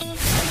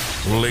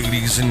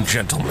Ladies and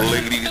gentlemen,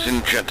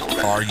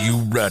 are you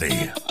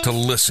ready to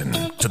listen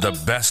to the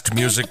best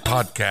music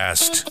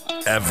podcast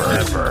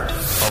ever?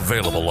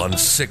 Available on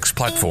 6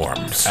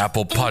 platforms: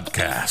 Apple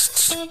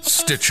Podcasts,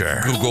 Stitcher,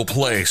 Google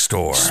Play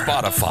Store,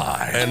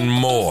 Spotify, and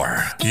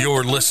more.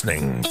 You're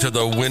listening to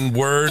the When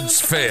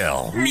Words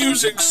Fail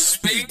Music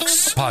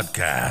Speaks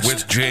podcast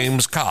with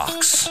James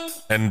Cox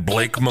and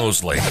Blake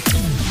Mosley.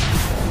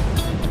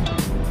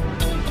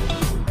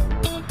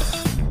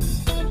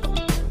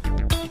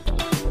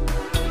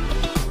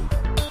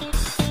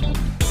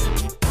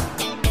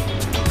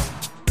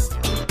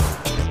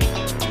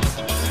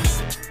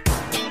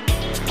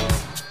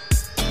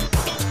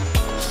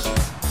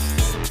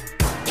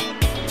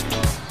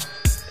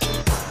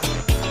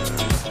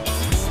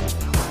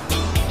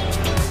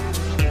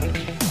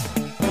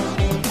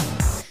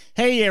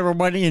 Hey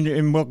everybody,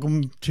 and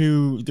welcome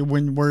to the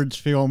When Words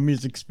Fail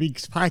Music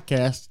Speaks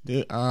podcast.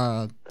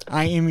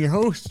 I am your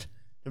host,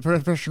 the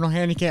professional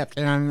handicapped,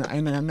 and I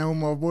know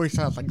my voice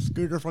sounds like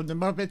Scooter from the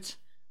Muppets,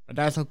 but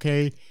that's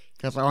okay,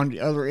 because on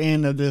the other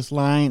end of this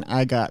line,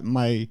 I got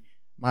my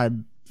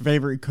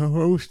favorite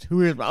co-host,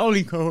 who is my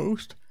only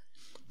co-host.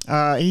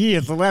 He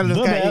is the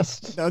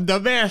loudest guy. The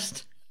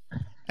best.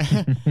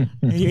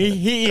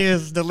 he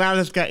is the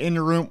loudest guy in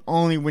the room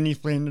only when he's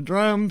playing the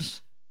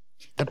drums.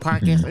 The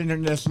podcast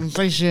internet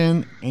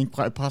sensation, and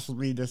quite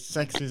possibly the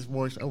sexiest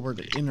voice over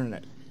the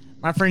internet.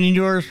 My friend and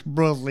yours,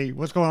 Brosley.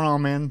 What's going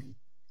on, man?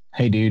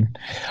 Hey, dude.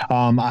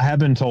 I have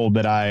been told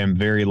that I am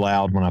very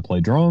loud when I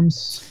play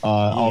drums,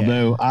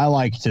 although I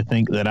like to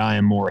think that I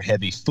am more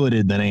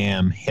heavy-footed than I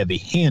am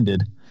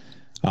heavy-handed.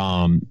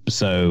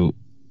 So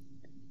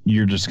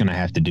you're just going to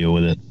have to deal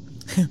with it.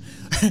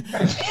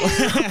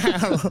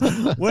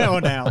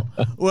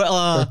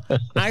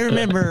 I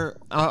remember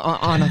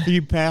on a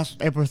few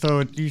past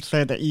episodes you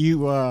said that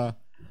you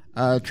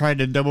tried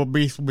to double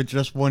bass with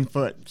just one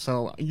foot,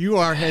 so you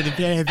are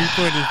heavy-footed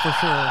for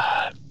sure.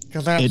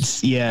 Because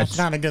that's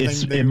not a good thing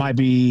to do. That might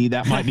be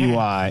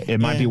why. It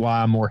might be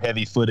why I'm more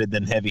heavy-footed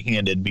than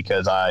heavy-handed,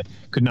 because I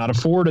could not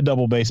afford a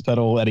double bass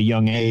pedal at a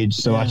young age,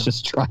 so I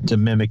just tried to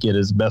mimic it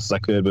as best I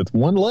could with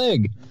one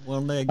leg.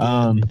 Well,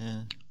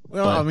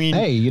 but,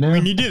 hey, you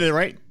did it,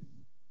 right?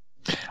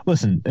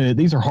 Listen,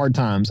 these are hard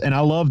times, and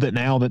I love that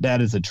now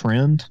that is a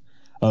trend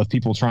of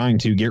people trying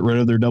to get rid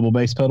of their double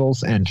bass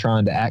pedals and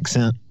trying to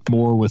accent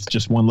more with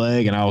just one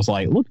leg. And I was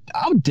like, look,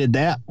 I did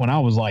that when I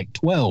was like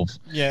 12.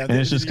 Yeah, and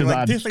it's just because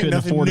I couldn't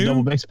afford a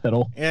double bass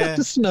pedal. Yeah,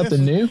 this is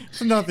nothing new.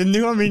 It's nothing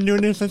new. I've been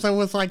doing this since I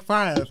was like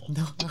 5.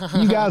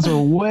 You guys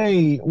are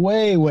way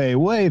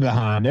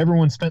behind.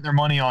 Everyone spent their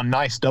money on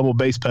nice double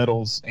bass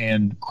pedals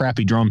and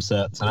crappy drum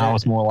sets, and I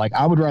was more like,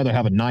 I would rather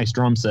have a nice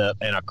drum set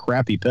and a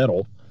crappy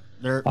pedal.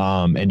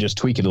 And just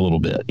tweak it a little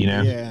bit, you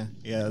know?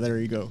 Yeah, there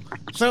you go.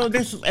 So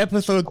this is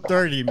episode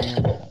 30,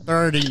 man.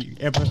 30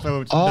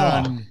 episodes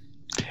done.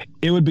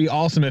 It would be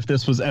awesome if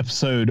this was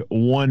episode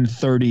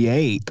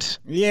 138.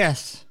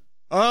 Yes.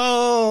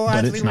 Oh,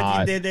 but I see what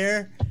you did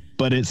there.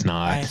 But it's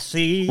not. I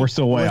see. We're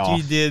still way off. What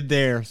you did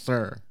there,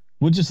 sir.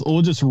 We'll just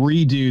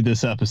redo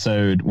this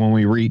episode when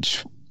we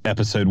reach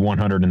episode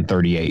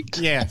 138.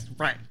 Yes,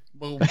 right.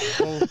 We'll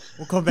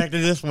come back to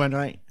this one,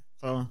 right?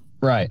 So.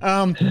 Right.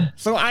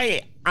 So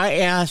I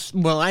asked.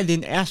 Well, I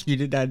didn't ask you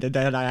to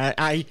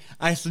that.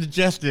 I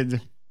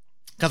suggested,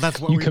 because that's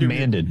what you we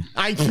commanded. Do.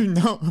 I do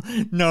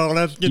no.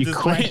 Let's get you this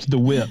cracked right. the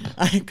whip.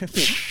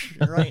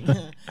 Right.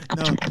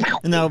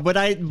 No. But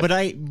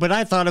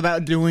I thought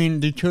about doing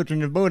the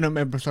Children of Bodom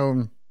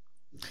episode,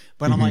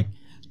 but I'm like,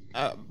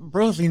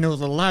 Brosley knows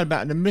a lot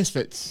about the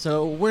Misfits,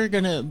 so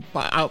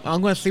I'm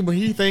gonna see what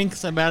he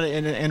thinks about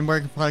it, and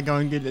we're probably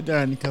gonna get it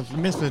done, because the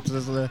Misfits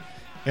is a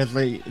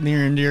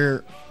near and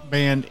dear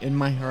band in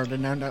my heart,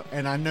 and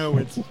I know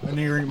it's a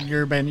near and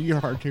dear band in your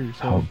heart too.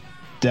 So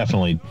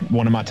definitely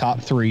one of my top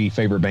 3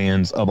 favorite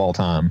bands of all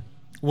time.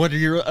 What are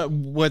your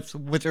what's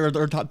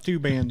our top 2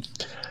 bands?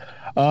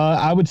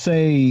 I would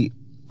say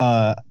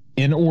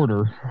in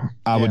order,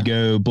 I would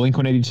go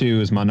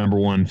Blink-182 is my number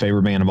 1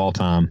 favorite band of all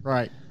time.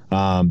 Right.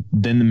 Then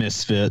the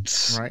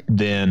Misfits. Right.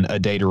 Then A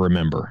Day to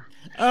Remember.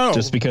 Oh.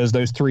 Just because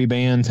those 3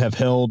 bands have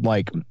held,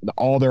 like,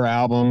 all their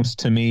albums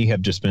to me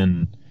have just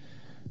been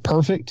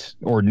perfect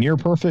or near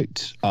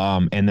perfect.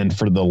 And then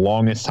for the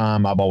longest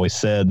time, I've always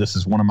said this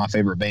is one of my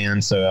favorite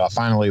bands. So I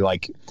finally,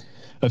 like,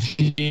 a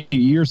few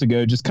years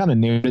ago, just kind of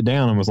narrowed it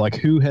down and was like,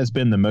 who has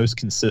been the most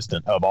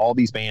consistent of all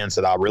these bands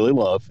that I really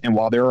love? And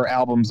while there are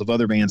albums of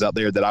other bands out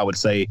there that I would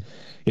say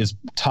is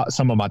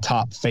some of my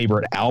top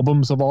favorite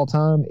albums of all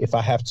time, if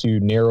I have to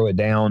narrow it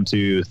down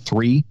to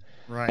 3,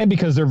 right. And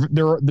because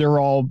they're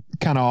all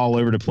kind of all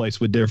over the place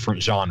with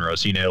different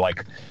genres, you know,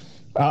 like,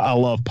 I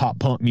love pop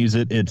punk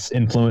music. It's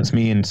influenced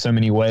me in so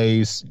many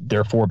ways.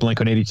 Therefore,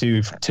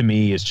 Blink-182 to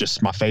me is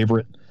just my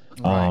favorite.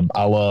 Right.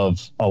 I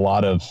love a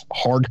lot of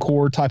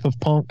hardcore type of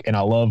punk, and I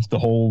love the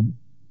whole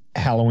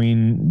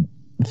Halloween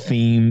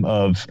theme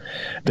of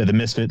that the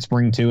Misfits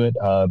bring to it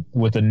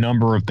with a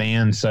number of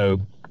bands.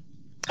 So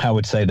I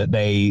would say that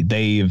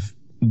they've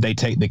they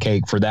take the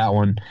cake for that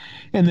one.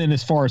 And then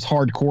as far as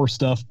hardcore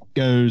stuff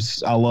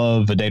goes, I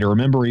love A Day to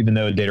Remember, even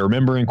though A Day to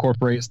Remember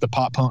incorporates the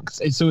pop punk.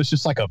 So it's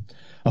just like a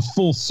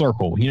full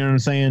circle. You know what I'm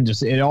saying?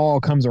 Just it all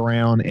comes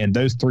around, and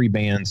those three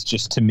bands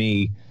just to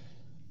me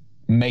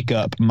make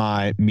up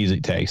my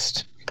music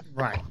taste.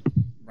 Right.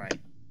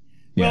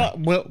 Yeah.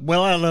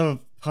 Well, I love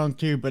punk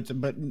too, but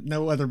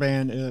no other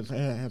band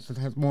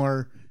has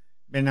more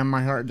been on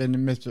my heart than the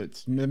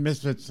Misfits. The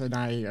Misfits and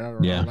I are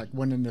like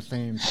one and the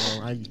same,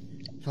 so I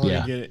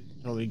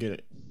totally get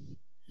it.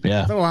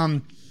 Yeah.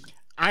 So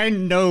I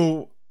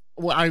know.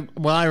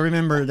 I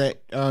remember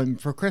that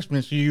for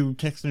Christmas you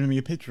texted me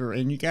a picture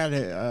and you got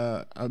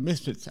a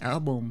Misfits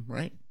album,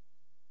 right?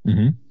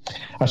 Mm-hmm.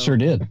 I sure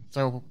did.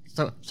 So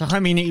how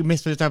many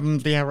Misfits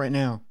albums do you have right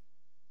now?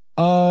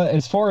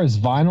 As far as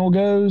vinyl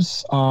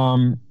goes,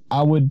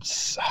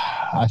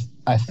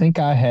 I think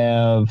I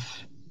have.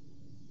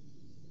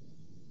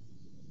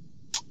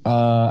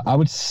 I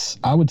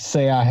would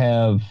say I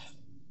have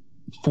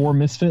 4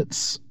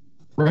 Misfits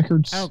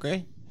records.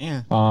 Okay.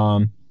 Yeah.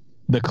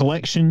 The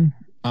collection.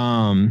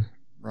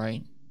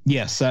 Right.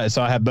 Yes.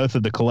 So I have both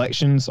of the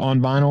collections on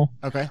vinyl.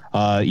 Okay.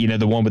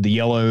 The one with the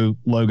yellow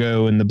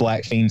logo and the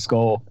black fiend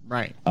skull.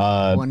 Right.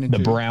 1 and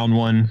 2. Brown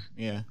one.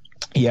 Yeah.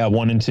 Yeah.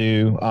 1 and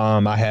 2.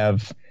 I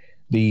have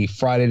the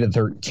Friday the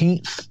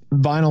 13th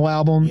vinyl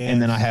album,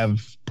 and then I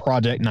have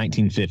Project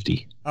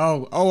 1950.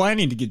 Oh, I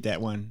need to get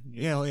that one.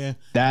 Yeah.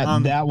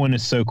 That one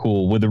is so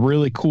cool with a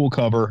really cool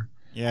cover.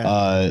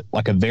 Yeah.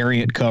 Like a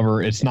variant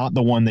cover. It's not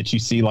the one that you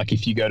see like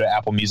if you go to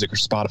Apple Music or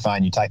Spotify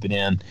and you type it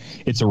in.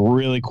 It's a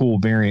really cool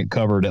variant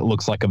cover that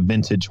looks like a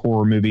vintage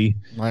horror movie.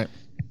 Right.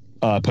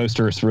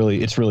 Poster. It's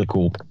really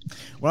cool.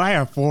 Well, I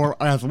have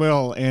 4 as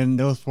well, and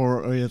those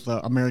 4 is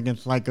American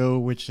Psycho,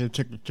 which it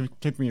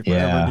took me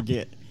forever to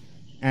get,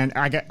 and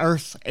I got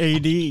Earth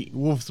AD,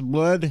 Wolf's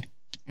Blood,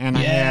 and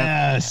I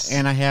have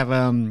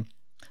I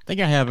think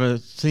I have a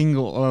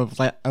single of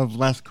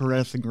Last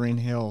Caress and Green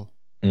Hill.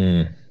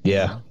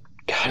 Yeah.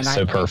 God, it's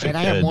so perfect. And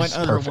I have one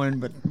other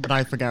one, but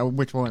I forgot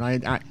which one.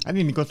 I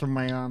need to go through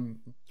my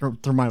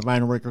through my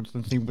vinyl records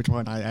and see which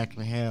one I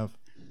actually have.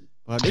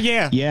 But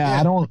yeah.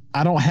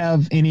 I don't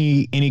have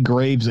any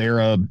Graves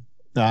era.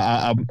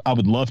 I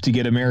would love to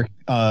get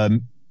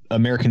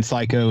American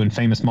Psycho and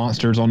Famous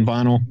Monsters on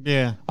vinyl.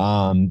 Yeah.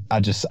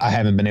 I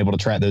haven't been able to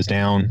track those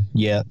down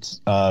yet.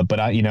 But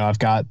I've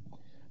got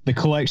the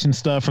collection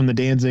stuff from the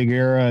Danzig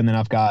era, and then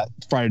I've got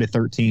Friday the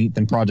 13th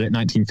and Project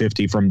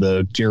 1950 from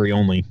the Jerry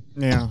Only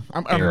era.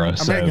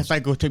 American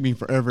Psycho took me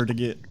forever to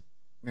get.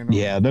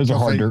 Yeah, those are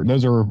harder.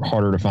 Those are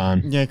harder to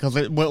find. Yeah, because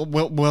it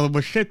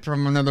was shipped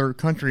from another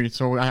country,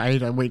 so I had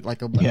to wait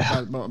like a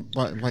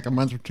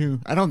month or 2.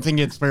 I don't think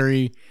it's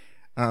very.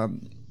 I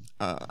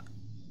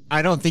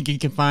don't think you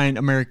can find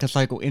American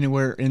Psycho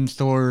anywhere in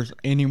stores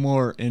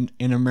anymore in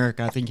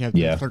America. I think you have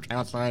to search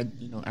outside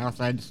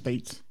the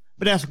states.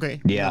 But that's okay.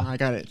 Yeah. I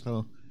got it.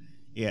 So,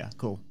 yeah,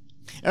 cool.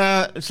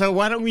 So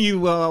why don't you?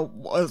 We're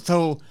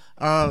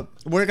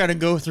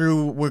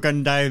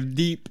gonna dive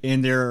deep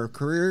in their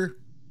career,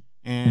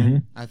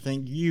 and I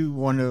think you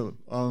want to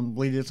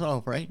lead us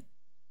off, right?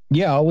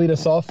 Yeah, I'll lead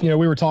us off. We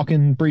were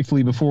talking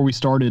briefly before we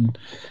started.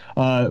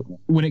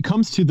 When it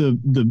comes to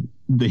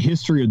the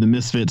history of the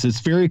Misfits,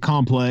 it's very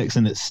complex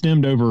and it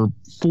stemmed over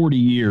 40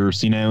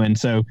 years.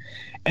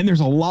 And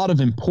there's a lot of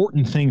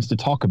important things to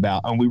talk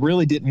about, and we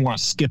really didn't want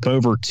to skip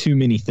over too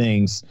many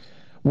things.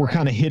 We're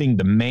kind of hitting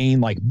the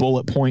main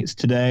bullet points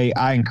today.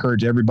 I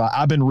encourage everybody.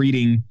 I've been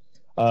reading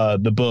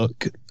the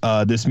book,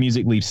 This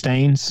Music Leaves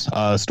Stains,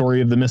 Story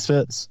of the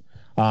Misfits.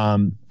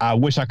 I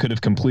wish I could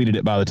have completed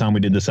it by the time we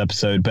did this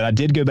episode, but I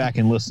did go back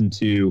and listen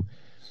to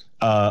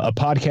a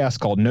podcast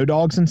called No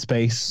Dogs in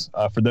Space.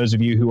 For those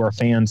of you who are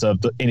fans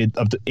of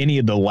any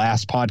of the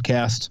last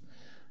podcast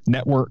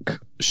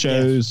network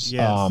shows,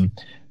 yes.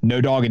 No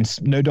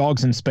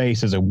Dogs in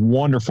Space is a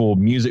wonderful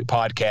music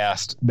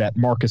podcast that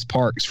Marcus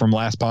Parks from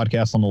Last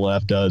Podcast on the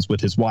Left does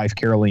with his wife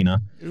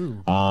Carolina.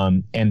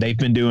 And they've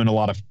been doing a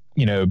lot of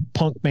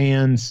punk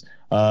bands,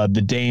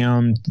 the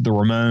Damned, the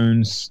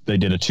Ramones. They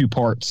did a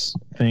 2-parts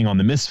thing on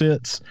the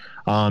Misfits.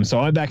 So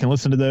I went back and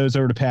listened to those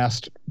over the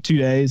past 2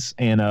 days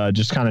and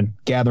just kind of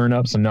gathering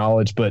up some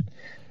knowledge. But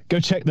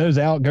go check those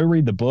out. Go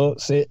read the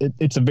books.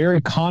 It's a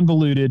very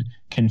convoluted,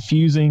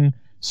 confusing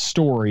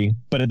story,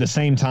 but at the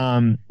same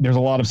time there's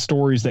a lot of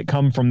stories that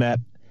come from that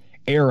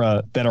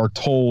era that are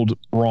told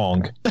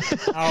wrong.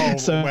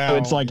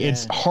 It's like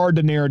it's hard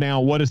to narrow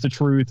down what is the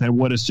truth and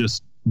what is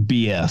just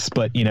BS,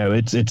 but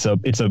it's a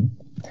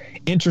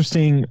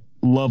interesting,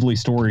 lovely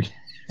story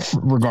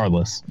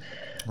regardless.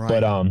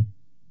 Right. But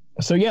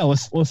so yeah,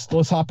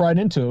 let's hop right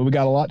into it. We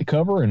got a lot to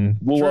cover and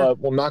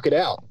we'll knock it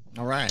out.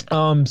 All right.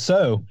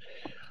 So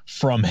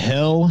From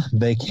Hell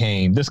They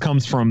Came. This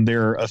comes from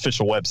their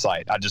official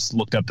website. I just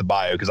looked up the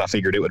bio because I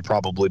figured it would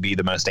probably be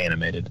the most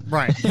animated.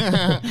 Right.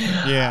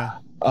 Yeah.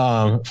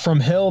 From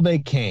Hell They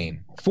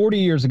Came. 40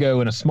 years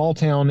ago in a small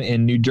town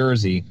in New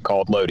Jersey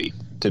called Lodi.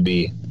 to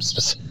be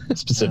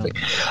specific.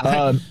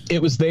 Yeah.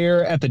 It was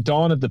there at the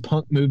dawn of the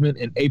punk movement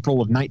in April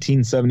of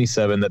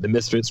 1977 that the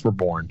Misfits were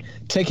born,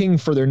 taking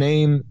for their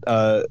name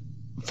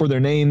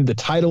the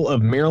title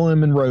of Marilyn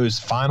Monroe's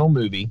final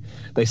movie.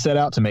 They set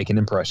out to make an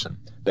impression.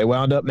 They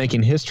wound up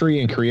making history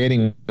and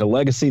creating a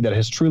legacy that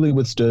has truly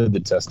withstood the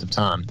test of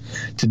time.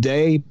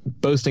 Today,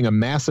 boasting a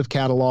massive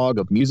catalog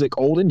of music,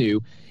 old and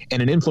new,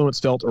 and an influence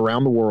felt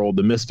around the world,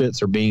 the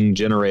Misfits are being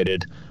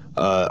generated,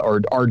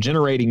 or are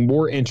generating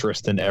more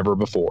interest than ever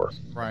before.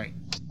 Right.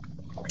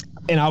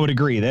 And I would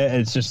agree that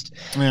it's just,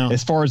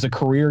 as far as a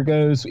career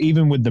goes,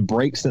 even with the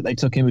breaks that they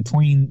took in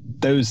between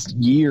those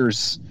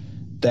years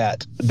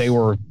that they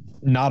were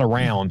not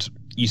around,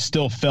 you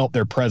still felt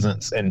their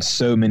presence in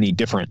so many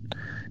different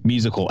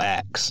musical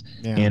acts.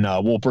 Yeah. And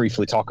we'll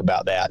briefly talk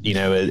about that,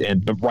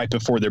 but right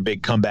before their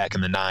big comeback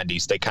in the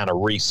 90s, they kind of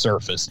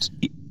resurfaced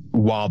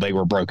while they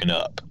were broken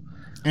up.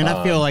 And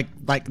I feel like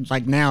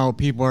now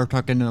people are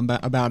talking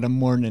about them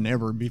more than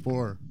ever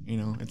before.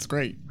 It's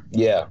great.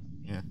 Yeah.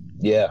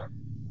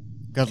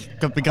 Because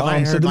I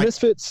heard so the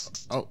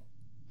Misfits. Go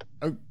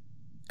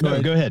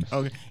ahead.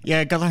 Okay.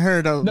 Yeah, because I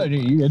heard. No,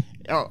 you good.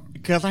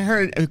 Because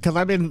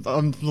I've been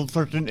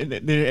searching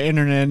the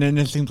internet, and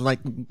it seems like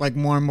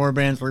more and more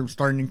bands are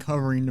starting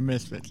covering the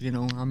Misfits.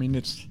 I mean,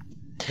 it's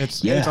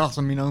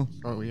awesome.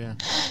 Oh yeah.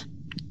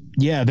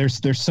 Yeah,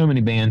 there's so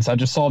many bands. I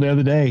just saw the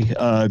other day,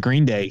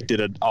 Green Day did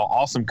an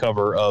awesome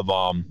cover of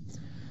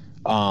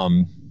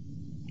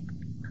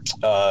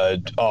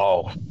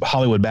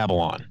Hollywood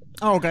Babylon.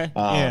 Oh, okay.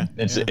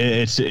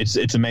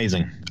 It's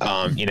amazing.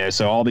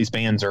 So all these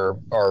bands are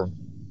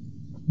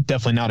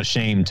definitely not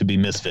ashamed to be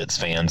Misfits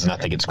fans, and I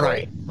think it's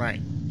great.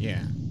 Right.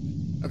 Yeah.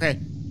 Okay.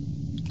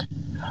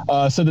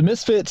 So the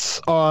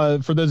Misfits,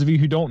 for those of you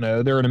who don't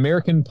know, they're an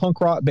American punk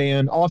rock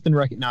band often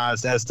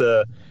recognized as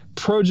the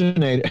excuse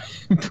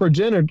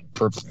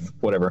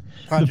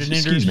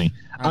me.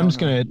 I'm just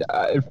going to,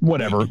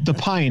 the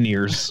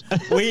pioneers.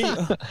 We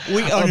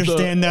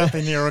understand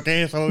nothing here,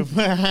 okay? So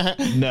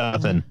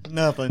Nothing.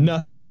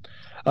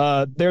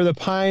 They're the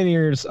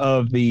pioneers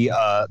of the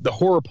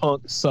horror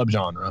punk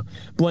subgenre,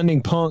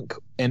 blending punk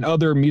and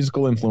other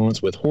musical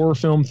influence with horror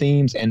film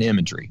themes and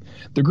imagery.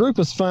 The group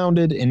was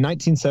founded in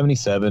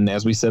 1977,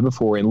 as we said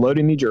before, in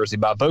Logan, New Jersey,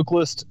 by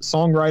vocalist,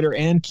 songwriter,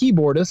 and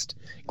keyboardist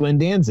Glenn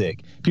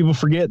Danzig. People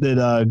forget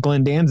that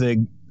Glenn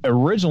Danzig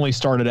originally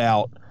started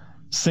out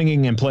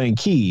singing and playing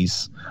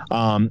keys.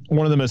 One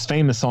of the most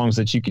famous songs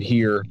that you could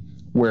hear,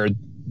 where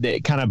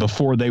they kind of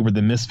before they were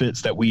the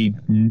Misfits that we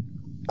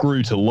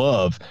grew to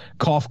love,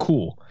 Cough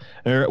Cool,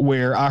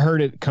 where I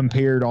heard it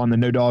compared on the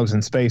No Dogs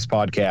in Space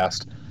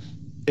podcast.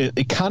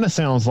 It kind of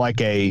sounds like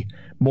a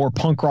more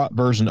punk rock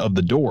version of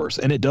The Doors,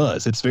 and it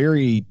does. It's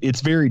very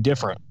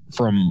different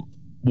from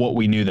what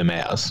we knew them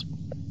as.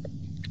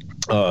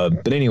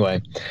 But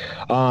anyway,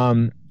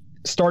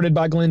 started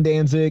by Glenn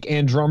Danzig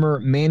and drummer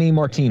Manny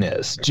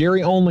Martinez.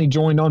 Jerry Only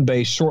joined on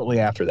bass shortly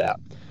after that.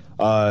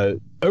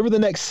 Over the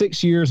next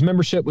 6 years,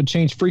 membership would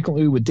change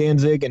frequently, with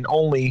Danzig and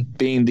Only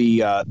being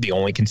the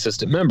only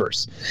consistent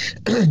members.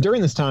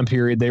 During this time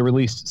period, they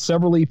released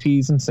several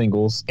EPs and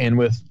singles, and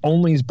with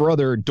Only's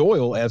brother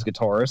Doyle as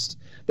guitarist,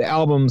 the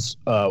albums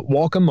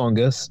Walk Among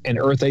Us and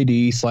Earth AD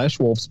 /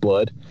 Wolf's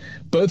Blood,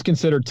 both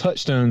considered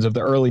touchstones of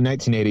the early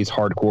 1980s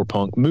hardcore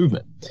punk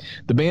movement.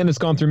 The band has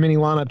gone through many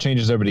lineup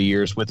changes over the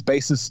years, with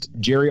bassist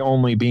Jerry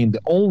Only being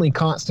the only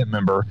constant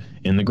member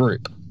in the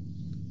group.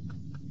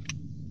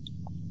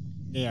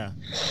 Yeah.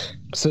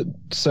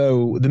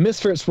 So the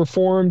Misfits were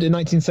formed in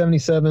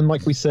 1977,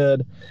 like we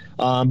said,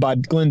 by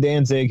Glenn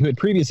Danzig, who had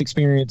previous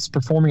experience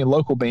performing in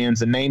local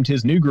bands and named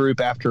his new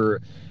group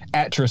after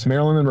actress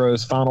Marilyn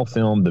Monroe's final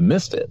film, The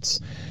Misfits.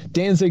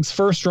 Danzig's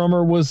first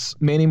drummer was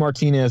Manny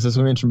Martinez, as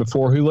we mentioned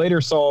before, who later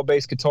saw a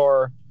bass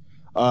guitar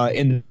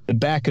in the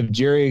back of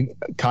Jerry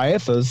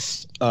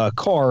Caiafa's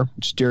car,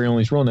 which is Jerry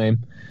Only's real name,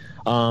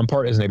 part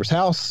of his neighbor's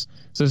house.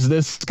 So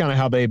this is kind of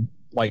how they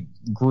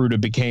grew to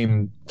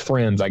became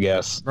friends, I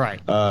guess. Right.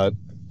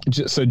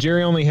 So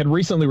Jerry Only had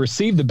recently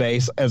received the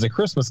bass as a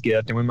Christmas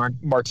gift, and when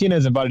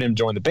Martinez invited him to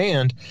join the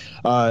band,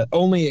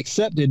 Only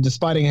accepted,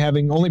 despite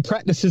having only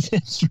practiced his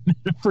instrument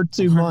for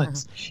 2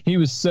 months. He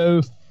was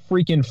so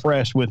freaking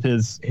fresh with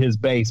his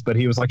bass, but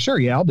he was like, "Sure,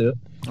 yeah, I'll do it."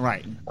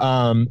 Right.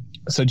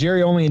 So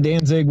Jerry Only and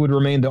Danzig would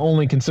remain the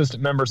only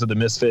consistent members of the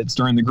Misfits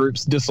during the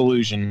group's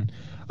dissolution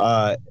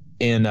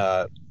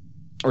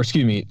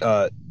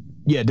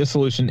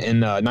dissolution in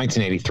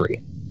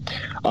 1983.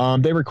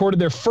 They recorded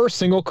their first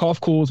single, Cough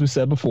Cool, as we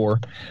said before,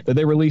 that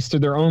they released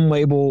through their own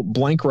label,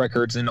 Blank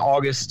Records, in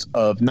August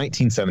of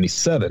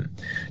 1977.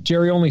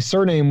 Jerry Only's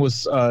surname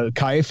was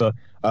Caiafa,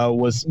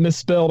 was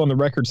misspelled on the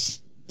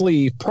record's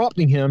sleeve,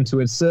 prompting him to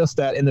insist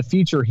that in the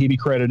future he be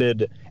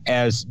credited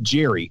as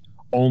Jerry,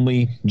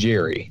 Only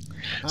Jerry.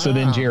 So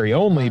then Jerry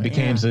Only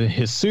became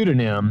his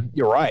pseudonym,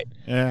 you're right,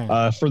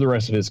 for the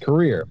rest of his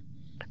career.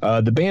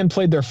 The band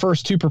played their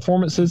first 2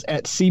 performances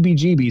at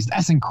CBGB's.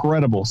 That's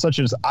incredible. Such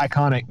an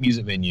iconic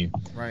music venue.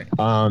 Right.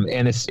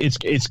 And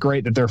it's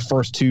great that their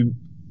first 2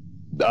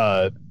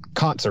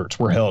 concerts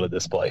were held at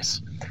this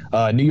place.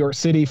 New York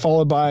City,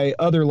 followed by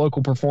other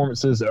local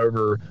performances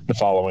over the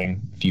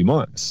following few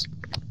months.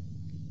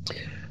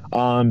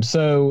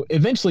 So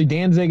eventually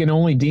Danzig and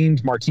only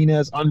deemed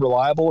Martinez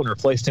unreliable and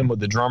replaced him with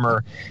the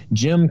drummer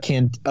Jim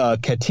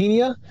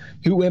Catania,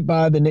 who went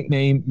by the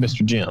nickname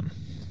Mr. Jim.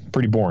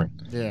 Pretty boring.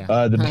 Yeah.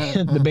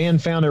 The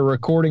band found a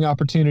recording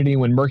opportunity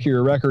when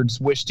Mercury Records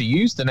wished to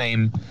use the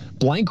name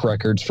Blank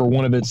Records for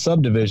one of its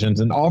subdivisions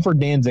and offered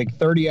Danzig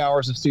 30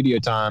 hours of studio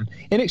time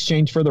in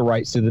exchange for the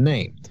rights to the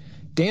name.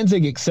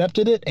 Danzig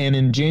accepted it, and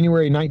in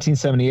January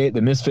 1978,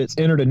 the Misfits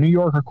entered a New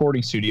York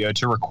recording studio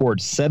to record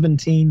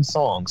 17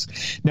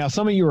 songs. Now,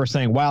 some of you are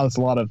saying, "Wow,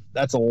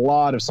 that's a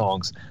lot of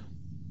songs,"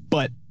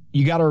 but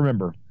you got to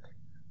remember,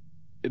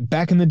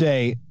 back in the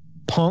day,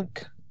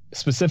 punk,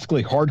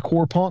 specifically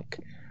hardcore punk,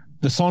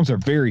 the songs are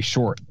very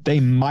short. They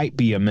might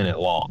be a minute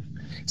long.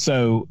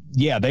 So,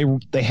 yeah,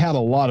 they had a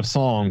lot of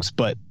songs,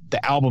 but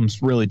the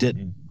albums really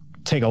didn't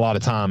take a lot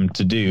of time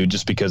to do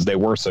just because they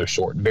were so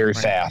short, very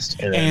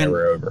fast, and then they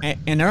were over.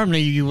 And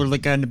normally you would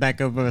look on the back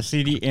of a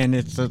CD and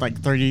it's like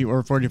 30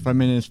 or 45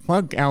 minutes.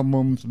 Punk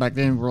albums back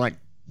then were like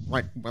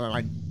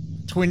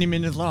 20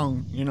 minutes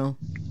long, you know?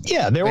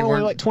 Yeah, they were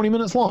only like 20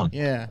 minutes long.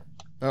 Yeah.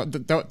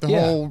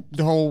 The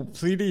whole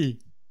CD,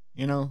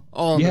 you know?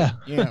 All of yeah.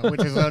 it. Yeah,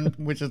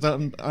 which is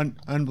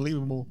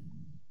unbelievable.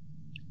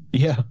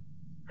 Yeah.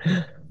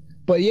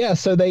 But yeah,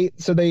 so they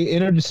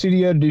entered the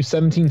studio to do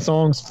 17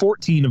 songs,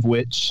 14 of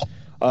which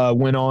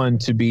went on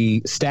to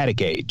be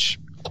Static Age.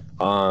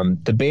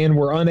 The band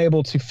were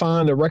unable to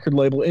find a record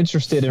label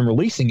interested in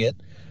releasing it,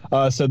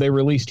 so they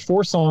released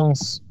four of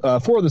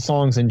the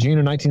songs in June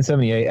of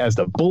 1978 as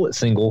the Bullet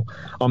single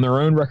on their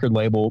own record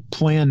label,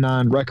 Plan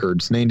 9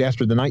 Records, named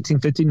after the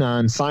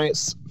 1959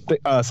 science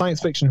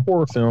fiction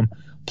horror film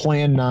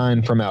Plan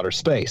 9 from Outer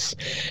Space.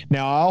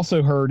 Now, I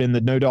also heard in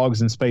the No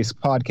Dogs in Space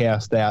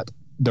podcast that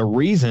the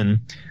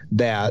reason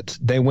that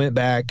they went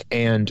back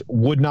and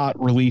would not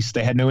release,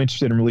 they had no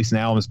interest in releasing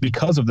the album, is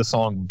because of the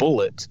song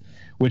Bullet,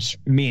 which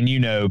me and you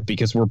know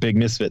because we're big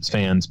Misfits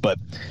fans. But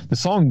the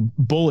song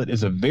Bullet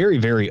is a very,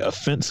 very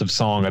offensive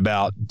song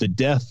about the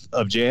death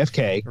of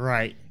JFK.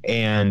 Right.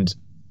 And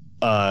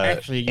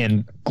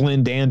and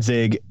Glenn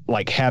Danzig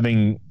like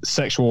having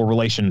sexual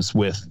relations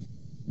with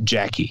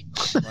Jackie.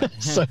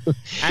 So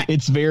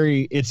it's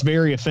very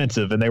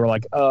offensive, and they were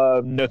like,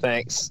 no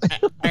thanks.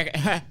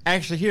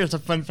 Actually, here's a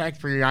fun fact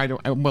for you. I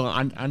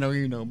know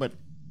you know, but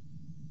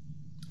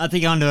I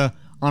think on the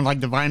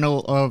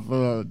vinyl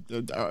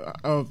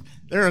of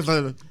there's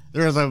a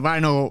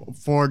vinyl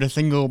for the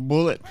single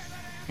Bullet,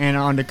 and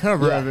on the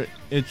cover of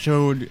it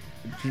showed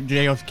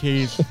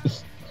JFK's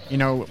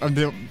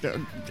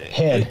the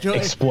head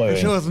exploding. It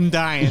shows him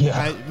dying.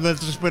 Yeah. Let's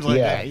just put it like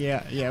that.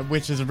 Yeah,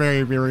 which is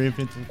very, very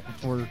offensive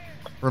for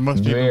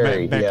most people back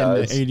in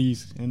the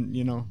 80s,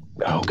 and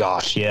Oh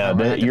gosh, yeah.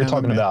 You're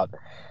talking about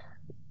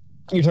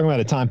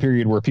a time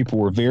period where people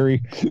were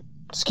very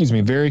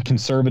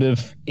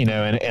conservative,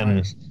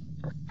 and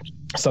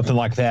something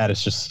like that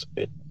is just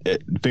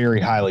very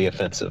highly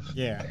offensive.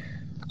 Yeah.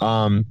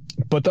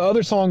 But the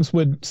other songs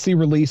would see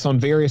release on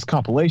various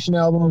compilation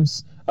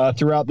albums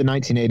throughout the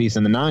 1980s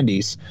and the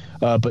 90s.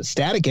 But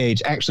Static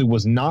Age actually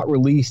was not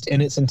released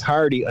in its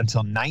entirety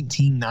until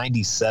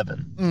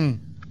 1997.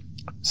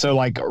 So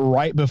like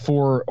right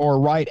before or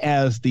right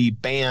as the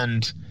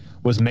band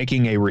was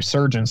making a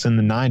resurgence in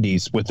the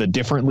 90s with a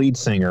different lead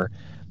singer,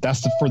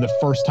 that's for the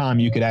first time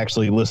you could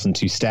actually listen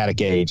to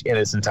Static Age in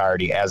its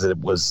entirety as it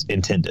was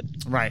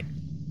intended. Right.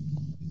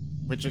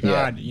 Which is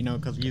odd,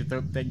 because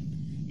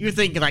you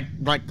think like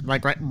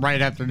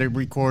right after they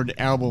record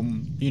the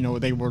album,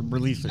 they would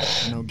release it,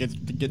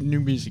 get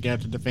new music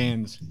out to the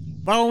fans.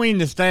 Following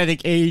the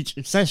Static Age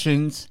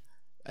sessions,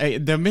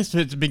 the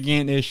Misfits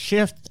began a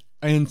shift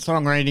in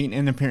songwriting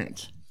and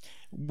appearance,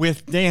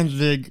 with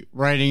Danzig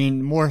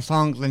writing more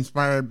songs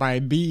inspired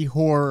by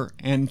B-horror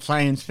and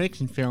science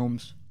fiction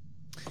films.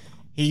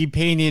 He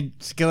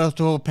painted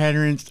skeletal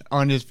patterns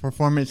on his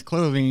performance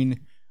clothing,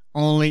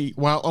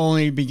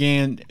 only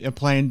began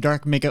applying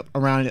dark makeup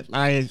around his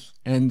eyes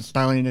and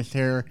styling his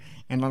hair,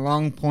 and a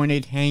long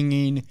pointed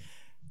hanging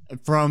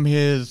from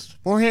his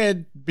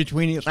forehead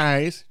between his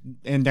eyes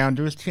and down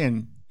to his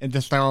chin. And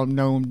the style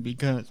known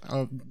because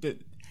of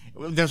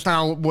the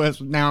style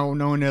was now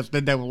known as the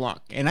Devil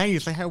Lock, and I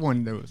used to have one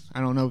of those. I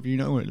don't know if you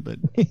know it, but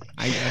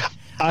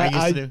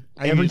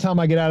every time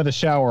I get out of the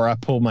shower, I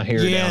pull my hair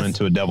down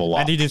into a Devil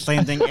Lock. I did the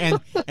same thing, and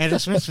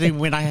especially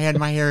when I had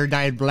my hair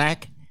dyed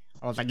black.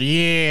 I was like,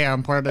 yeah,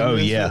 I'm part of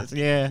this.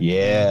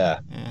 Yeah.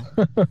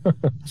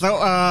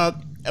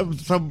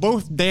 So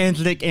both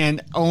Danzig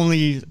and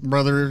Only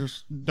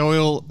brothers,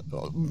 Doyle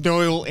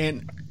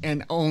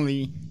and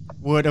Only,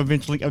 would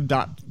eventually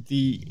adopt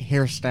the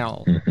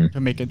hairstyle to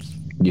make its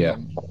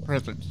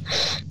presence.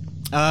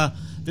 The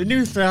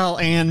new style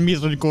and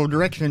musical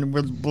direction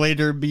would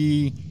later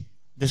be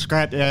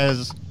described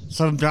as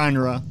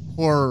subgenre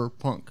horror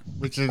punk,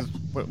 which is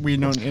what we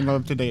know and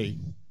love today.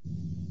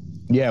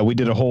 Yeah, we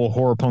did a whole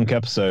horror punk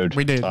episode.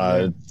 We did.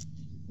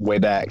 Way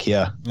back,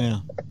 yeah. Yeah,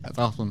 that's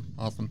awesome.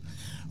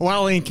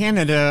 while in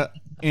Canada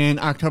in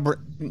October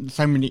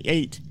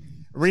 '78,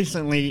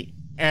 recently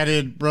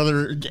added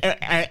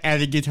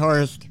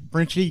guitarist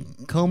Frenchy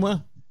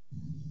Coma.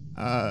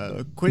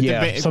 Quit the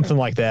band. Something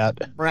like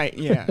that. Right.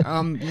 Yeah.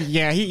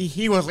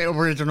 He was the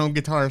original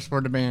guitarist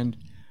for the band,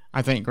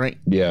 I think. Right.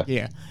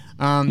 Yeah.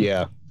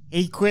 Yeah.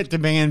 He quit the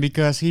band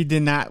because he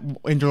did not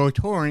enjoy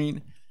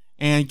touring,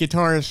 and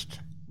guitarist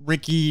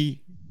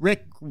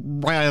Rick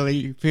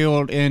Riley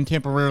filled in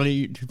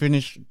temporarily to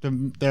finish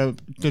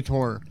the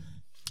tour.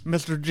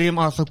 Mr. Jim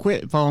also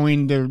quit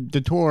following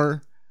the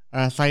tour,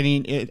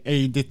 citing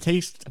a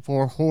distaste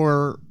for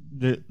horror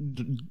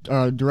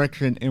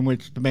direction in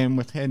which the band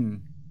was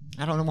heading.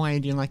 I don't know why he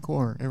didn't like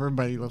horror.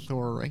 Everybody loves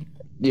horror, right?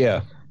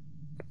 Yeah.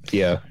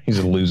 Yeah, he's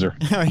a loser.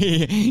 Yeah.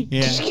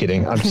 Just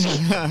kidding. I'm just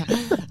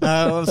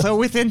kidding. So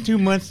within 2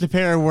 months, the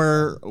pair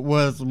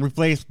was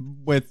replaced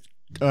with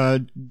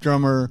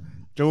drummer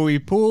Joey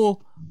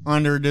Poole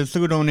under the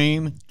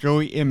pseudonym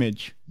Joey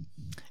Image,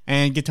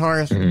 and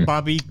guitarist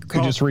Bobby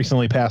who just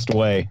recently passed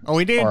away. Oh,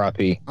 he did?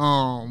 R.I.P.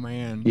 Oh,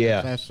 man.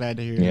 Yeah. That's sad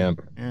to hear.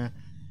 Yeah.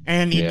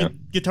 And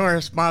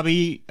guitarist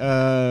Bobby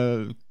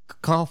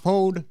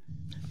Caulfield.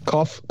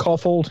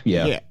 Caulfield?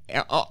 Yeah.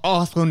 Yeah.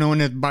 Also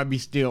known as Bobby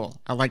Steele.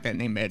 I like that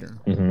name better.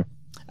 Mm-hmm.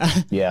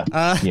 Yeah.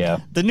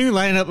 The new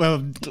lineup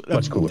of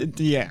much cooler.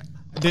 Yeah.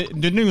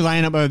 The new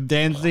lineup of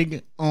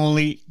Danzig,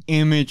 Only,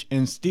 Image,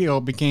 and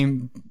Steele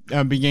began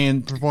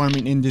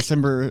performing in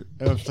December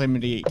of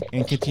 '78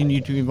 and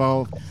continued to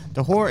evolve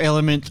the horror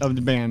elements of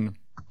the band.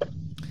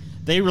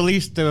 They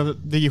released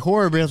the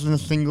Horror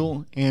Business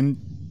single in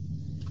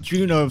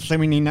June of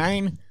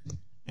 '79,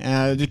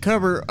 the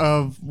cover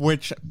of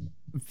which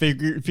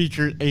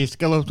featured a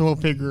skeletal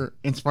figure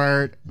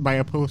inspired by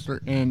a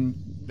poster in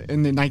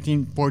the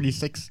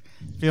 1946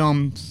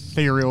 film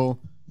serial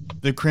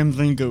The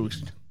Crimson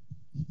Ghost,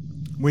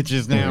 which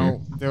is now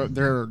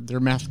their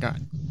mascot.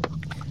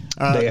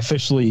 They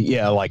officially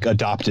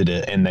adopted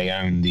it, and they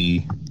own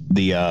the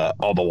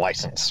all the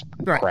license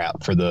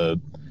crap for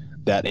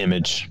that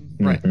image.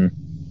 Right.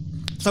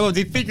 So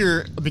the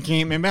figure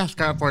became a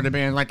mascot for the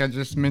band, like I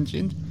just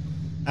mentioned,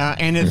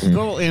 and its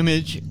skull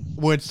image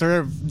would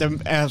serve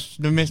them as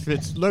the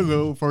Misfits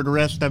logo for the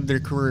rest of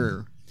their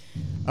career.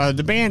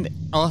 The band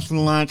also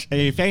launched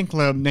a fan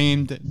club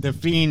named the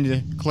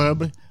Fiend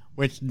Club,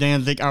 which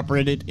Danzig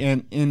operated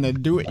in a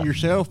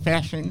do-it-yourself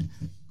fashion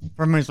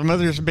from his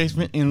mother's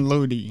basement in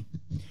Lodi.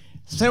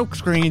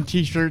 Silkscreen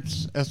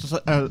T-shirts,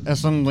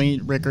 assembly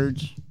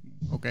records,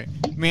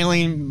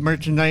 mailing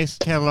merchandise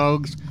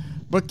catalogs,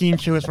 booking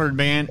shows for the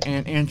band,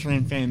 and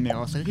answering fan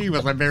mail. So he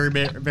was a very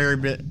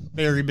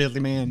busy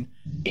man.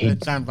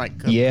 It sounds like.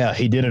 Yeah,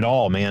 he did it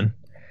all, man.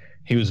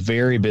 He was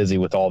very busy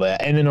with all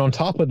that. And then on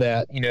top of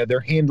that,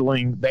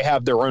 they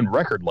have their own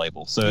record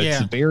label. So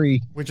it's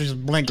which is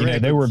Blank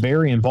Records. They were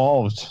very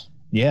involved.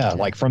 Yeah,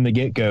 like from the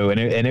get-go. And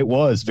it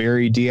was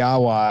very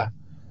DIY.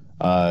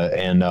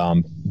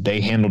 And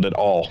they handled it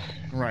all.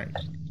 Right.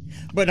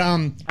 But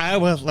I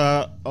was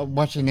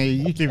watching a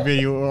YouTube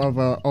video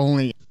of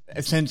Only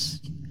since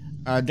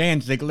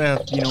Danzig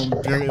left,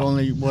 Jerry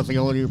Only was the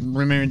only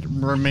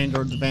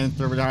remainder of the band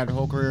throughout the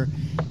whole career,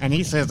 and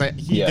he says that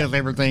he does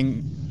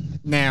everything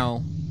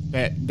now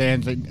that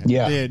Danzig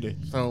did.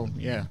 So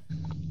yeah,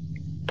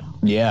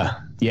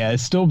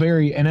 it's still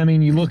very. And I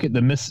mean, you look at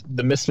the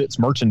Misfits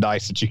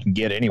merchandise that you can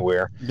get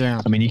anywhere.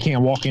 Yeah, I mean, you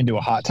can't walk into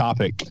a Hot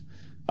Topic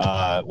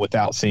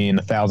without seeing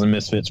 1,000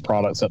 Misfits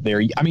products up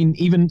there. I mean,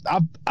 even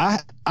I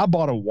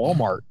bought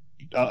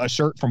a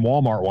shirt from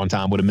Walmart one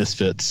time with a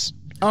Misfits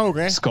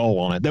skull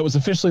on it that was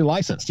officially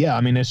licensed. Yeah,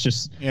 I mean, it's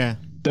just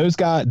those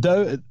guys,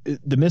 the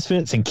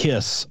Misfits and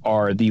Kiss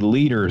are the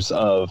leaders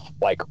of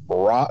like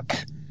rock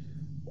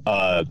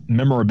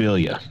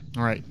memorabilia.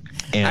 All right.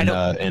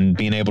 And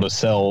being able to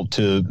sell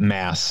to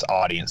mass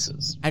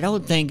audiences. I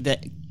don't think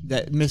that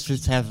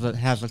Misfits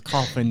has a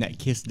coffin that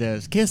Kiss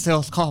does. Kiss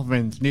sells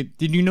coffins. Did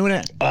you know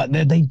that?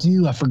 They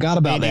do. I forgot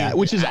about that,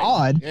 which is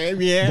odd.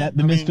 That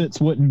the Misfits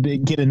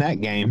wouldn't get in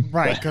that game.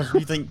 Right, because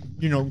you think,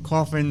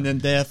 coffin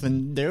and death,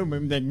 and they're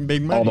making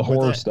big money. All the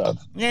horror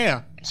stuff.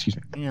 Yeah. Excuse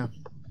me. Yeah.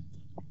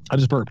 I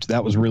just burped.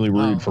 That was really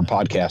rude for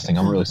podcasting.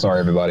 I'm really sorry,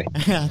 everybody.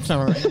 That's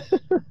all right.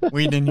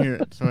 We didn't hear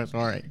it, so it's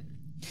all right.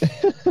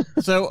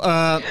 So,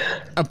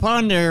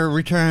 upon their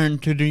return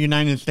to the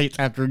United States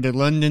after the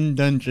London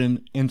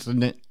Dungeon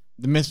incident,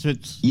 the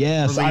Misfits.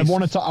 Yes, I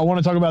want to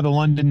talk about the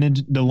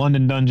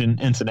London Dungeon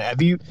incident.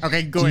 Have you?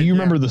 Okay, go ahead. Do you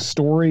remember the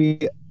story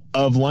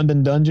of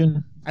London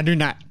Dungeon? I do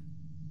not.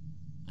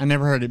 I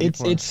never heard it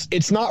before.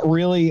 It's not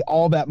really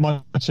all that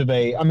much of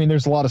a. I mean,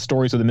 there's a lot of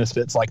stories of the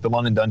Misfits, like the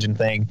London Dungeon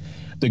thing,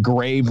 the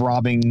grave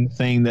robbing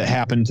thing that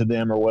happened to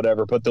them or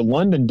whatever. But the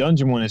London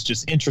Dungeon one is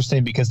just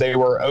interesting because they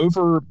were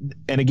over.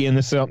 And again,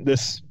 this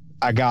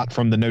I got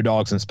from the No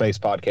Dogs in Space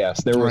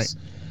podcast. There was,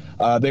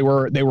 they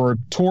were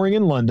touring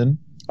in London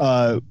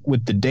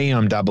with the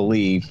Damned, I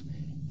believe,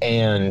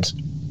 and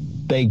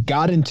they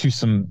got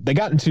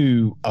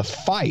into a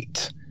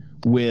fight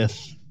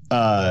with.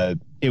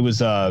 It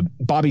was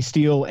Bobby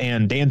Steele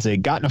and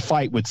Danzig got in a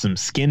fight with some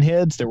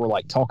skinheads that were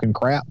like talking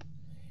crap,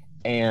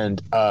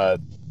 and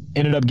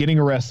ended up getting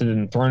arrested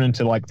and thrown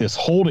into like this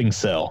holding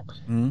cell.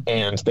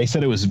 And they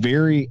said it was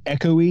very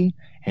echoey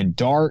and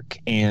dark,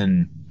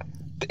 and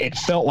it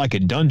felt like a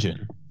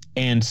dungeon.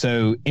 And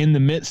so in the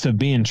midst of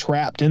being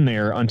trapped in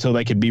there until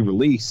they could be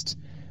released,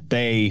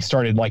 they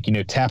started like,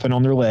 tapping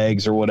on their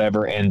legs or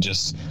whatever and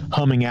just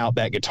humming out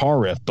that guitar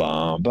riff.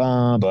 Ba,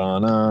 ba, ba,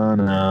 na,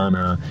 na,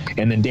 na.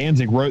 And then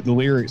Danzig wrote the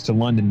lyrics to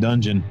London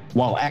Dungeon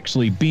while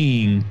actually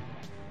being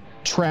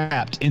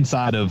trapped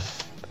inside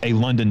of a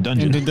London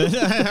dungeon,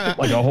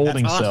 like a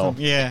holding cell.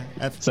 Awesome. Yeah.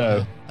 That's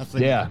a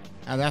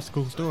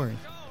cool story.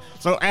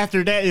 So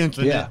after that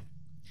incident,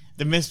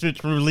 the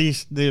Misfits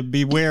released the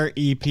Beware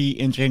EP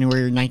in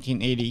January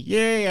 1980.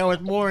 Yay, I was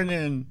born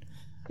in.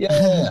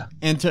 Yeah.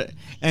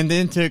 and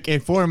then took a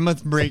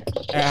 4-month break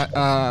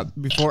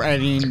before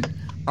adding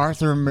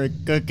Arthur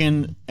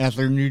McGuckin as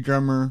their new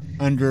drummer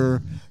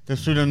under the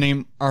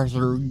pseudonym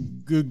Arthur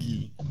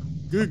Googie.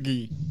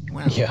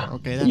 Wow. Yeah.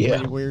 Okay, that's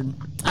pretty weird.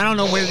 I don't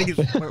know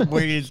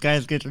where these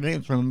guys get their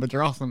names from, but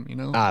they're awesome,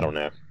 I don't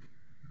know.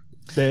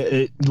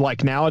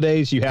 Like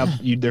nowadays,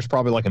 there's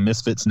probably like a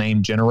Misfits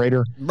name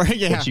generator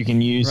that you can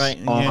use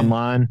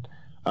online.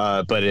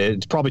 But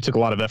it probably took a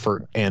lot of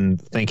effort and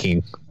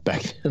thinking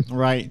back then.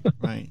 Right.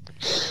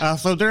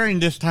 So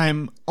during this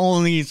time,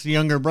 Olney's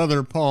younger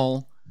brother,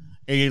 Paul,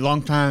 a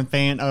longtime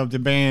fan of the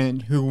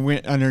band who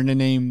went under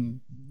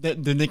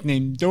the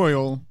nickname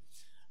Doyle,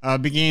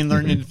 began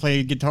learning to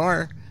play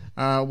guitar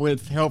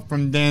with help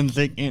from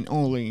Danzig and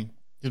Olney,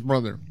 his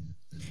brother.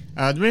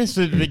 The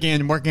Misfits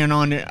began working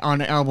on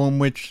the album,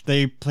 which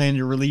they plan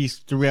to release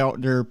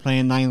throughout their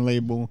Plan 9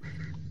 label,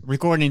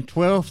 recording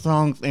 12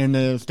 songs in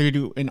the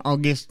studio in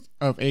August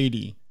of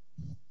 80.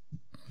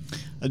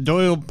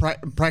 Doyle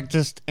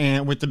practiced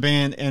with the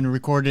band and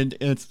recorded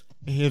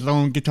his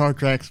own guitar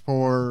tracks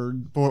for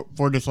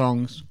the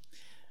songs,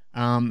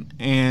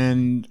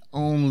 and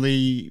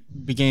only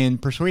began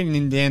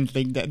persuading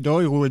Danzig that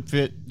Doyle would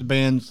fit the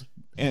band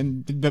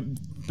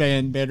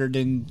better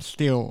than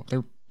Steele,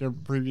 their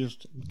previous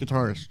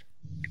guitarist.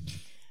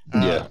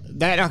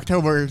 That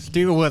October,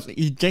 Steele was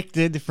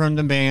ejected from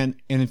the band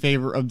in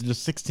favor of the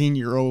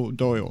 16-year-old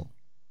Doyle.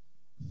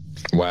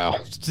 Wow.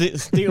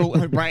 Steele,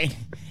 right.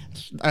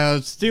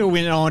 Steele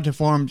went on to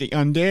form the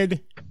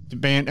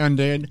band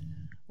Undead,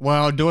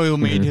 while Doyle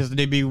made his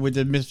debut with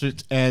the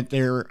Misfits at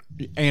their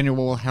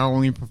annual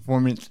Halloween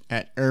performance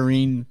at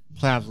Irving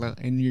Plaza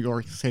in New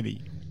York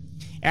City.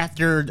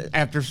 After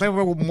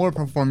several more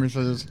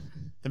performances,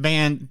 the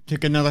band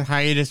took another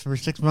hiatus for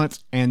 6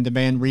 months, and the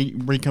band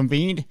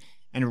reconvened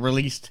and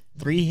released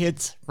 3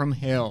 hits from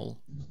Hell.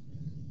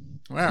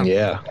 Wow.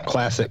 Yeah,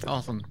 classic.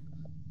 Awesome.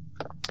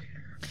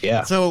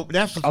 Yeah. So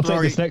that's the story.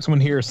 I'll take this next one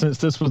here, since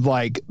this was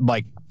like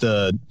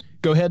the.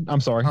 Go ahead.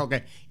 I'm sorry.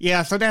 Okay.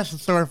 Yeah. So that's the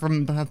story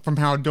from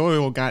how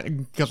Doyle got,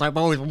 because I've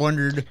always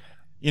wondered,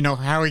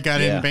 how he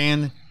got in the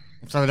band.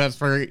 So that's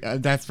very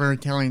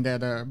telling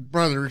that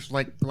brothers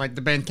like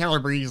the band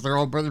Calabrese, they're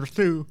all brothers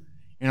too.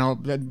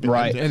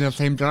 Right. In the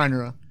same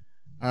genre.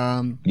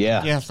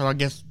 Yeah. So I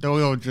guess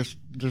Doyle just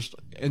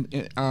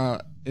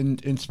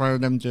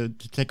inspired them to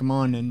take them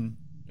on,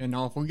 and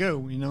off we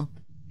go.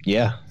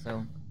 Yeah.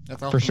 So.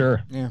 That's awesome. For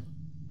sure. Yeah.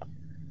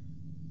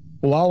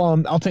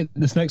 Well, I'll take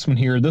this next one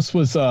here. This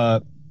was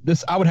I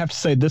would have to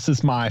say this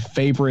is my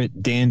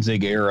favorite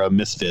Danzig era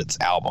Misfits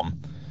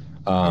album.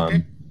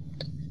 Okay.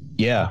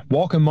 Yeah,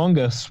 Walk Among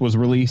Us was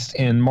released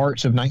in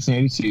March of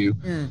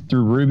 1982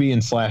 through Ruby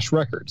and Slash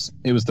Records.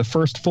 It was the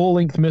first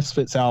full-length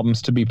Misfits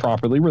albums to be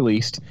properly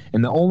released,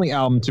 and the only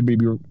album to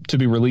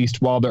be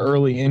released while the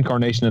early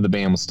incarnation of the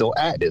band was still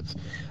active.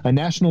 A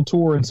national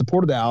tour in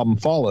support of the album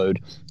followed,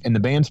 and the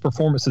band's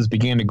performances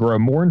began to grow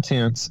more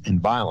intense and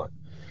violent.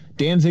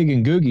 Danzig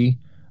and Googie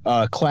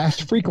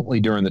clashed frequently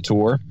during the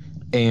tour,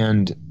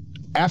 and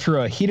after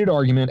a heated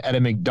argument at a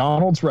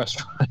McDonald's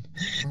restaurant,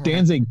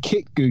 Danzig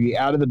kicked Googie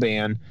out of the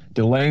band,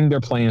 delaying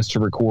their plans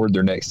to record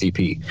their next EP.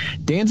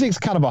 Danzig's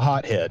kind of a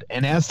hothead,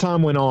 and as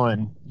time went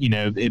on,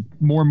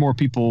 more and more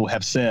people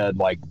have said,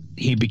 like,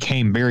 he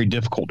became very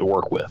difficult to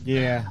work with.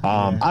 Yeah.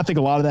 I think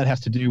a lot of that has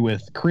to do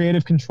with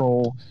creative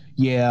control.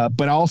 Yeah,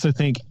 but I also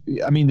think,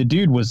 the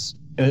dude was,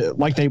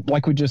 like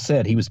we just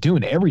said, he was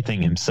doing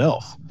everything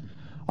himself.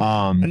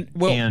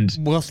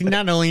 See,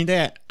 not only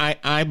that,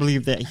 I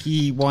believe that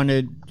he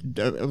wanted,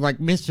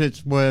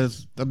 Misfits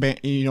was the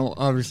band,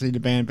 obviously the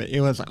band, but it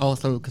was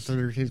also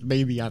considered his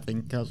baby, I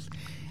think, because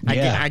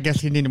I guess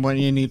he didn't want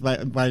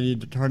anybody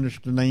to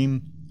tarnish the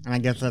name, and I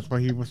guess that's why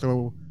he was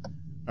so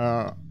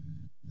hard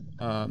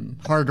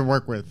to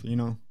work with,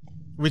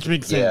 which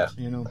makes sense,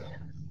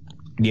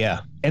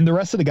 Yeah, and the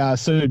rest of the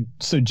guys,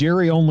 so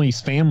Jerry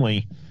Only's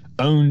family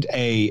owned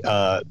a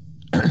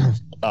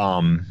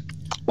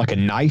like a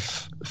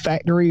knife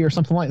factory or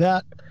something like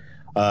that.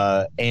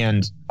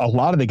 And a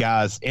lot of the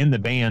guys in the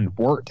band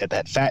worked at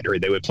that factory.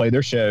 They would play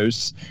their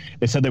shows.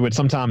 They said they would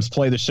sometimes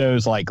play the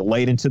shows like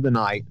late into the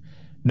night,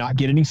 not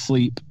get any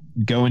sleep,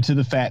 go into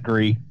the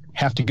factory,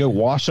 have to go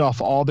wash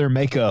off all their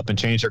makeup and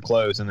change their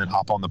clothes and then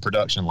hop on the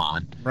production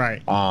line.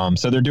 Right.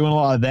 So they're doing a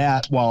lot of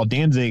that while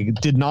Danzig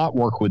did not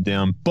work with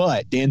them,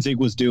 but Danzig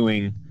was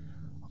doing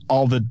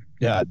all the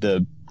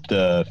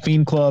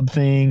Fiend Club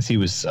things. He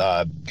was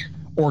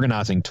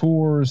organizing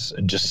tours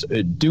and just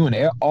doing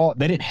all.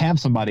 They didn't have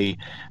somebody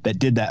that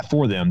did that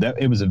for them. That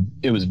it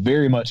was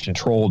very much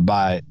controlled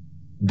by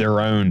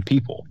their own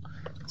people.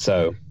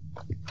 So,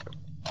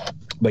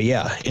 but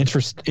yeah,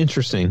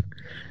 interesting.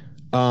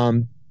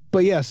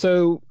 But yeah,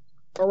 so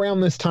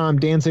around this time,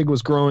 Danzig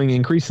was growing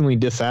increasingly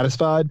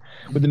dissatisfied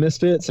with the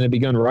Misfits and had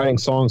begun writing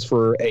songs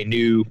for a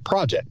new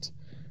project.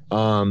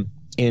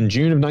 In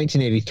June of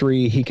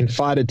 1983, he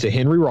confided to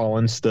Henry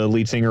Rollins, the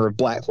lead singer of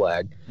Black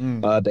Flag,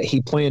 that he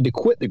planned to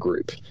quit the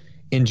group.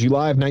 In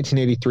July of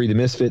 1983, the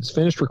Misfits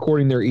finished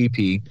recording their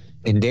EP,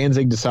 and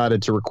Danzig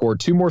decided to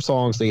record 2 more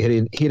songs that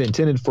he had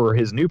intended for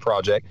his new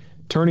project,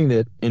 turning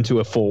it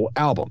into a full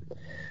album.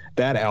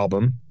 That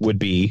album would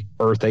be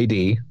Earth AD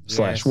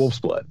 / Wolf's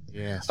Blood.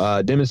 Yes.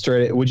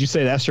 Demonstrated. Would you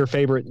say that's your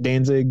favorite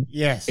Danzig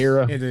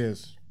era? It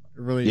is.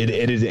 It really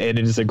is. It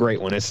is a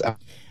great one. It's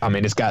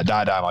got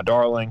Die Die My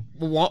Darling.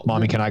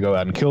 Mommy Can I Go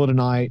Out and Kill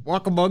Tonight?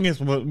 Walk Among Us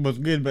was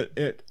good, but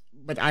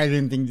I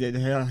didn't think that it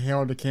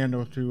held a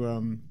candle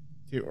to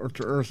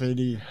Earth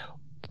AD.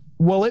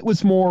 Well, it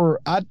was more.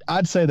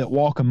 I'd say that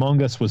Walk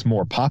Among Us was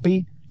more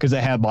poppy because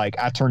it had like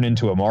I Turned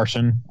Into a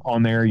Martian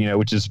on there,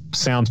 which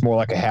sounds more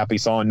like a happy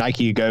song.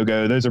 Nike A Go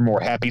Go, those are more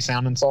happy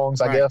sounding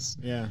songs, I guess.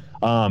 Yeah.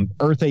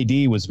 Earth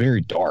AD was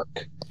very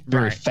dark,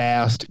 very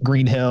fast.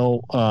 Green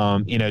Hell,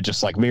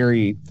 just like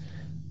very,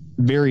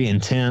 very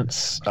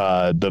intense.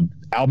 The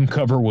album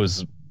cover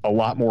was a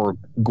lot more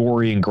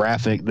gory and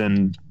graphic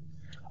than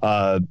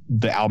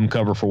the album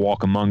cover for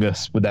Walk Among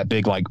Us with that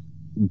big like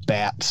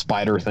bat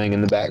spider thing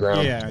in the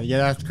background. Yeah,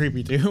 that's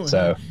creepy too.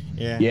 So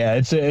yeah,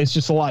 it's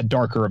just a lot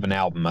darker of an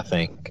album, I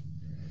think.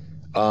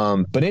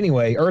 But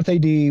anyway, Earth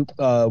AD,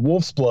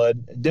 Wolf's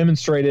Blood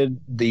demonstrated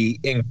the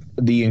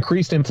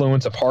increased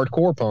influence of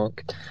hardcore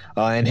punk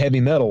and heavy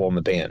metal on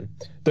the band,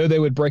 though they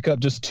would break up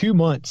just 2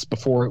 months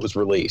before it was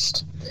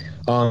released.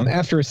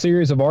 After a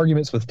series of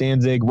arguments with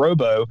Danzig,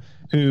 Robo,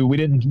 who we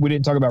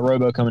didn't talk about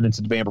Robo coming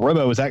into the band, but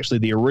Robo was actually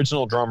the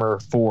original drummer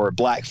for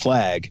Black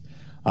Flag,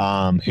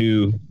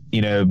 who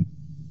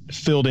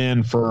filled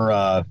in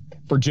for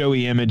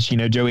Joey Image.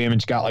 Joey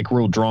Image got like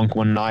real drunk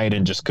one night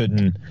and just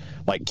couldn't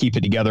like keep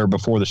it together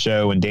before the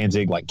show, and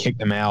Danzig like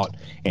kicked him out,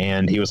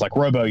 and he was like,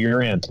 Robo,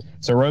 you're in.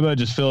 So Robo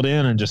just filled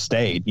in and just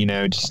stayed,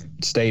 just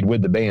stayed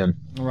with the band.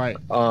 Right.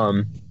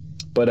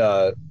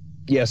 So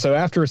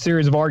after a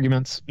series of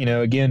arguments,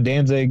 again,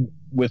 Danzig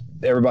with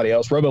everybody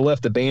else, Robo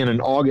left the band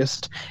in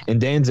August, and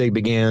Danzig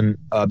became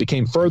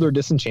further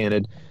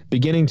disenchanted,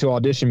 beginning to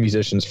audition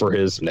musicians for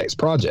his next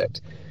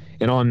project.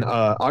 And on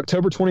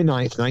October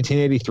 29th,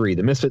 1983,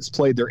 the Misfits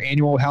played their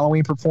annual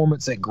Halloween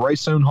performance at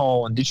Greystone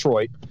Hall in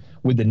Detroit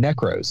with the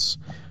Necros.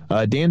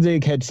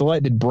 Danzig had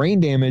selected Brain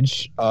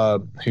Damage,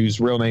 whose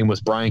real name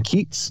was Brian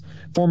Keats,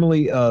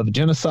 formerly of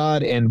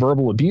Genocide and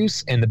Verbal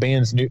Abuse, and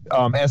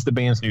as the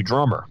band's new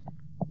drummer.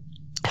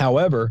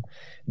 However,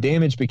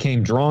 Damage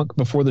became drunk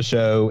before the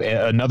show.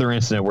 Another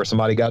incident where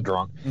somebody got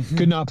drunk,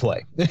 could not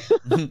play.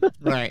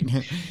 Right.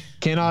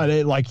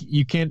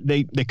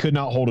 They could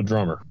not hold a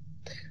drummer.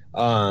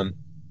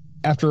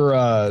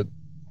 After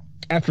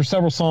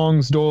several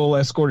songs, Doyle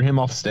escorted him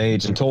off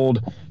stage and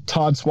told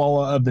Todd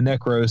Swalla of the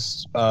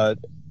Necros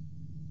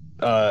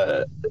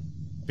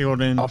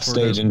off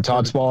stage, and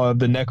Todd Swalla of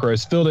the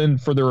Necros filled in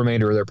for the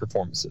remainder of their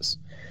performances.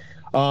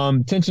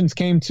 Tensions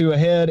came to a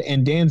head,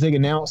 and Danzig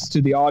announced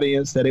to the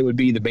audience that it would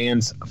be the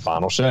band's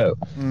final show.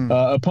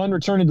 Upon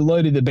returning to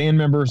Lodi, the band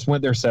members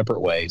went their separate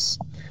ways.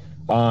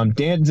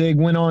 Danzig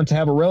went on to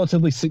have a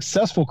relatively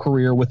successful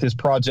career with his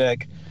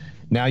project.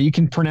 Now, you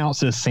can pronounce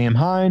this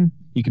Samhain.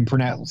 You can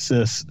pronounce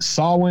this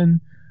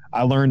Samhain.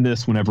 I learned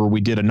this whenever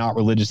we did a Not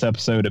Religious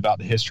episode about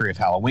the history of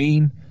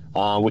Halloween,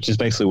 which is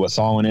basically what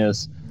Samhain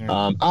is.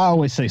 I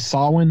always say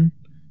Samhain,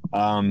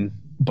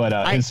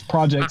 but his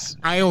projects...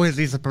 I always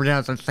used to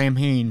pronounce it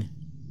Samhain.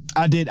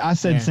 I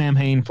said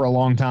Samhain for a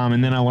long time,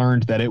 and then I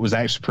learned that it was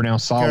actually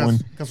pronounced Samhain,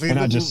 and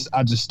I just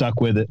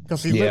stuck with it.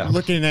 Because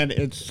looking at it,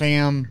 it's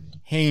Sam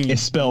Hain.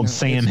 It's spelled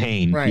Sam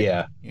Hain. Right.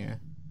 Yeah.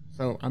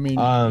 So, I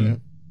mean...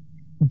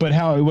 But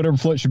whatever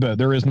floats your boat,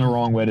 there is no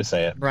wrong way to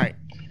say it. Right.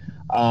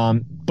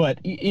 But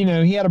he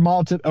had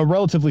a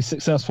relatively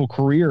successful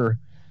career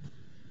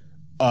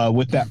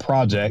with that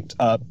project.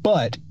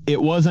 But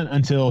it wasn't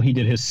until he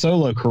did his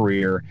solo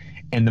career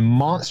and the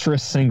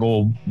monstrous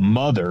single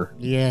Mother.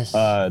 Yes.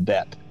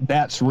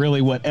 That's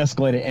really what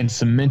escalated and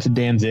cemented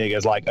Danzig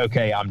as like,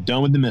 okay, I'm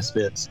done with the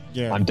Misfits.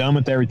 Yeah. I'm done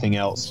with everything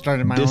else.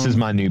 This is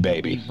my new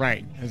baby.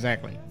 Right.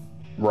 Exactly.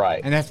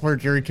 Right. And that's where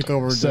Jerry took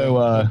over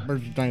the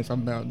merchandise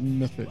about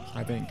Misfits,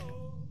 I think.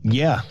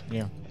 Yeah.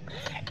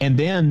 And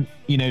then,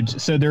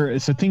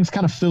 so things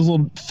kind of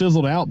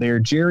fizzled out there.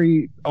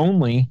 Jerry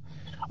only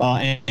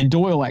and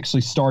Doyle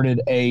actually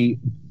started a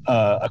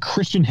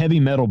Christian heavy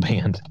metal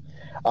band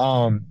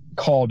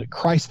called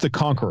Christ the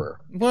Conqueror.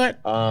 What?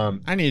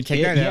 I need to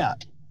check that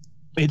out.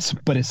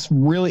 it's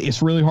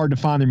really hard to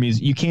find their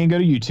music. You can go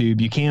to YouTube.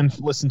 You can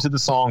listen to the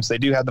songs. They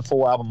do have the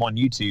full album on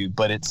YouTube,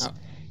 but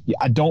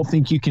I don't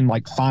think you can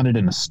like find it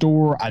in a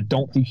store. I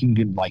don't think you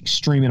can like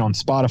stream it on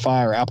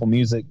Spotify or Apple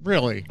Music.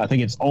 Really? I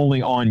think it's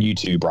only on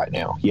YouTube right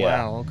now.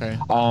 Yeah. Wow. Okay.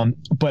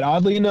 But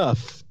oddly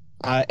enough,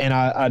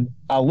 I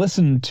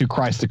listened to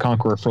Christ the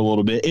Conqueror for a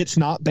little bit. It's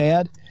not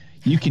bad.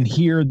 You can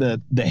hear the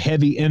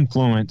heavy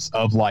influence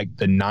of like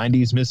the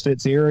 90s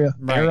Misfits era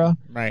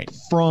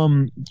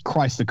from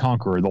Christ the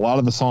Conqueror. A lot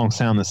of the songs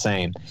sound the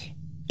same.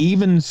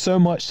 Even so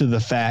much to the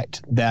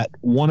fact that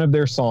one of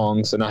their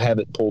songs, and I have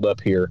it pulled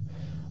up here,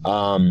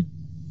 I'm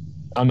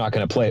not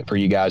going to play it for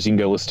you guys. You can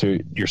go listen to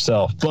it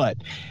yourself. But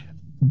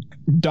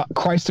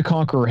Christ the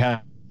Conqueror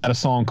had a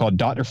song called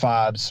Dr.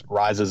 Phibes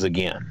Rises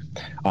Again.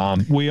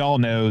 We all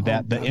know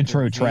that the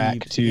intro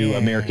track to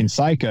American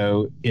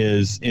Psycho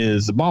is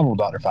the Abominable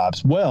Dr.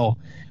 Phibes. Well,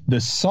 the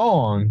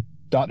song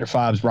Dr.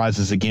 Phibes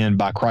Rises Again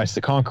by Christ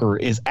the Conqueror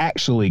is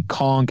actually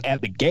Kong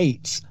at the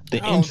Gates,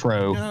 the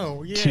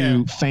intro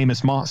to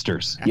Famous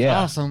Monsters.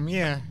 That's awesome.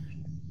 Yeah.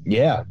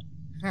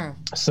 Huh.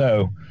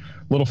 So,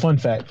 little fun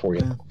fact for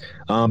you.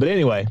 But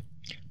anyway,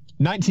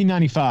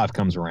 1995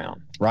 comes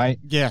around, right?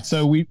 Yeah.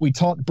 So we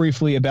talked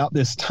briefly about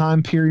this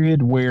time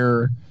period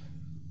where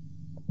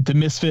the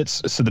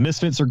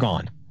Misfits are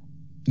gone.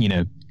 You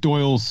know,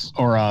 Doyle's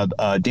or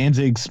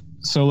Danzig's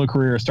solo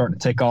career is starting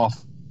to take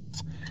off.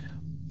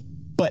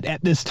 But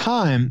at this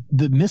time,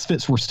 the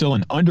Misfits were still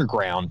an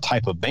underground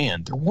type of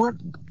band. There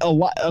weren't a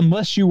lot,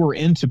 unless you were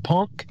into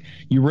punk,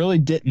 you really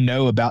didn't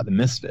know about the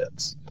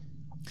Misfits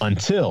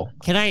until.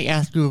 Can I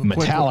ask you a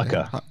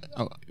Metallica?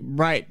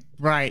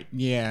 Right,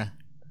 yeah.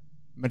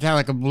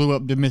 Metallica blew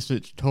up the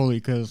Misfits totally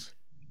because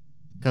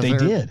they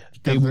did.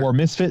 They wore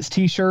Misfits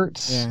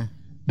t-shirts. Yeah.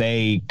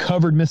 They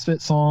covered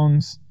Misfits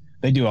songs.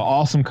 They do an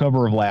awesome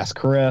cover of Last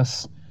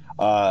Caress.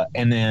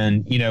 And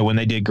then, you know, when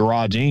they did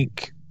Garage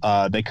Inc.,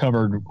 they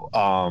covered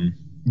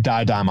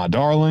Die Die My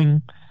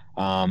Darling.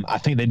 I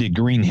think they did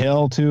Green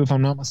Hill too, if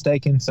I'm not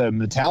mistaken. So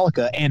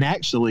Metallica and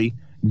actually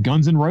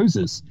Guns N'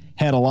 Roses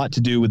had a lot to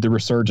do with the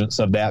resurgence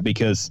of that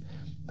because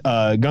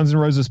Guns N'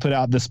 Roses put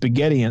out the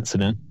Spaghetti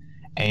Incident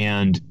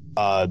and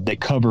they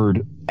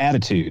covered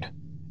Attitude,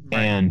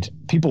 and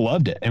people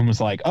loved it and was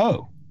like,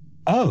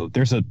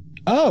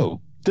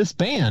 this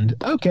band,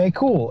 okay,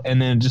 cool. And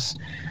then just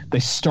they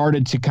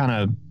started to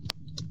kind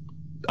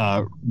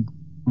of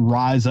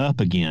rise up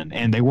again,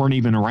 and they weren't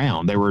even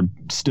around. They were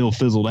still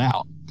fizzled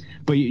out.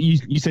 But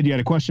you said you had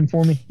a question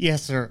for me?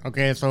 Yes, sir.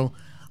 Okay, so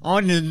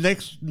on the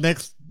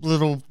next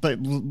little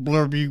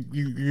blurb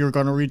you're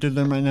going to read to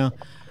them right now,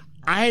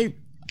 I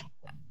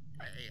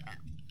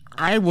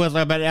was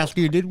about to ask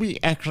you, did we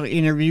actually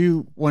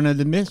interview one of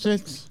the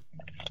Misfits?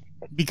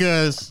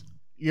 Because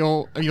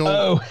you'll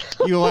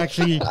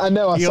actually I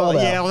know I saw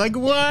that. Yeah, like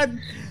what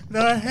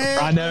the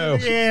heck? I know.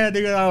 Yeah,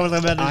 dude, I was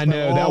about to. I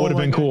know that would have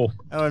been cool.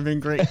 That would have been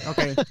great.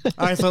 Okay,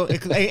 all right. So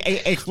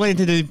explain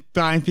to the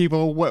blind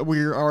people what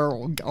we are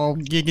all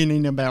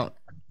giggling about.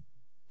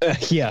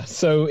 Yeah.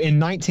 So in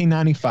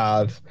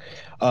 1995,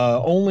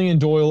 Only and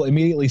Doyle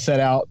immediately set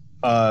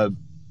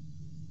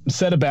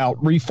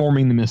about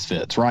reforming the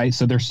Misfits, right?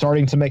 So they're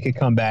starting to make a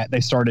comeback.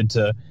 They started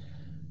to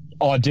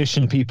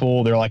audition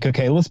people. They're like,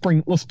 okay, let's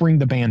bring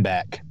the band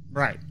back,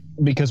 right?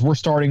 Because we're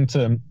starting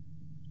to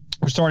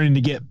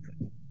get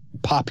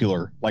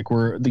popular. Like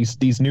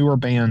these newer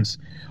bands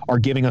are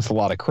giving us a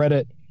lot of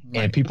credit,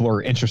 right, and people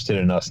are interested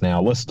in us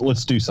now. Let's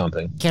do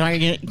something. Can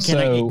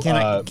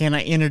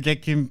I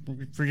interject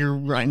for you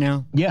right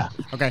now? Yeah.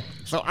 Okay.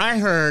 So I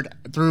heard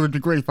through the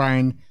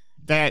grapevine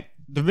that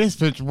the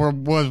Misfits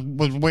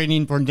was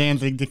waiting for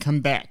Danzig to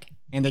come back,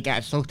 and they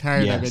got so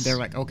tired of it. They're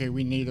like, okay,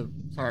 we need to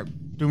start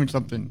doing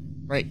something,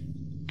 right?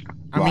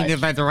 I mean,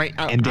 is that the right?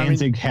 And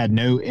Danzig had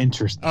no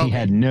interest. Okay. He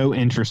had no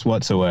interest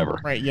whatsoever.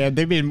 Right? Yeah,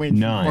 they've been waiting.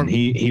 None.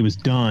 He was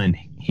done.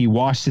 He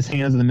washed his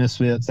hands of the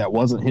Misfits. That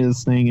wasn't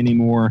his thing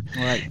anymore.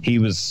 Right. He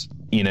was,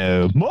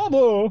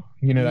 mama.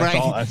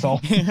 That's all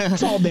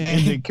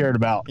Danzig cared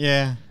about.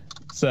 Yeah.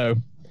 So,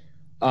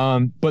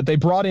 but they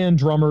brought in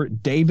drummer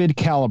David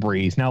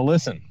Calabrese. Now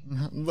listen.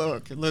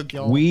 Look,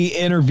 y'all. We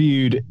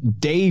interviewed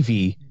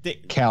Davey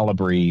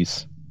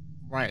Calabrese.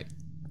 Right.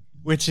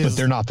 But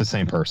they're not the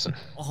same person.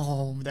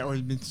 Oh, that would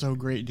have been so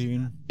great,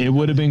 dude. It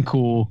would have been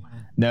cool.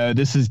 No,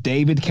 this is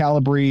David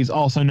Calabrese,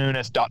 also known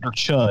as Dr.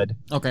 Chud.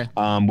 Okay.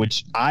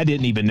 Which I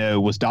didn't even know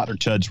was Dr.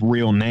 Chud's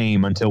real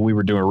name until we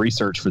were doing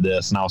research for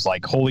this. And I was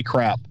like, holy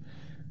crap.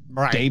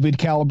 Right. David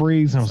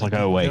Calabrese? And I was like,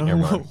 oh, wait,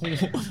 never mind.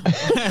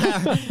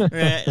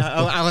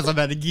 I was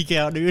about to geek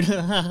out, dude.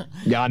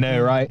 Yeah, I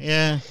know, right?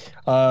 Yeah.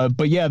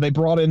 But yeah, they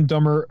brought in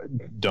drummer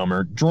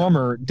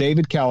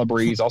David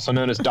Calabrese, also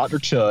known as Dr.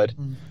 Chud,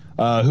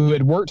 who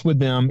had worked with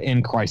them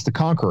in Christ the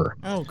Conqueror.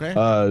 Oh,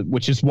 okay.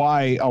 Which is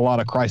why a lot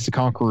of Christ the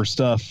Conqueror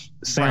stuff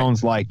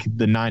sounds like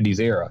the 90s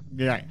era.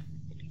 Yeah.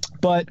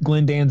 But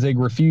Glenn Danzig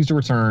refused to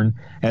return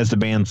as the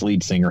band's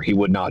lead singer. He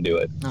would not do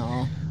it.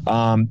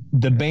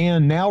 The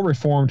band, now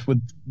reformed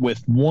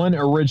with one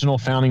original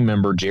founding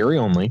member, Jerry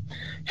Only,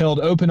 held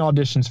open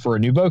auditions for a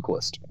new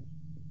vocalist.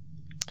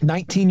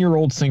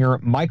 19-year-old singer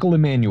Michael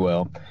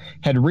Emanuel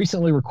had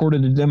recently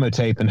recorded a demo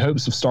tape in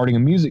hopes of starting a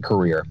music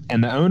career,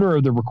 and the owner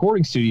of the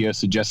recording studio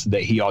suggested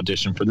that he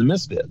audition for the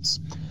Misfits.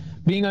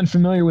 Being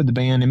unfamiliar with the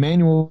band,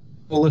 Emanuel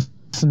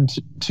listened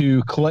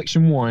to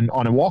Collection 1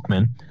 on a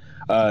Walkman.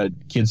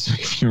 Kids,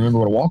 if you remember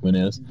what a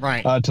Walkman is,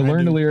 right? To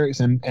learn the lyrics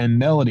and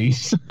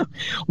melodies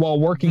while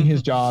working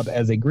his job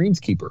as a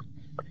greenskeeper.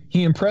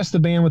 He impressed the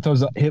band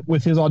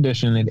with his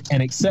audition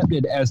and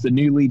accepted as the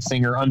new lead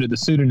singer under the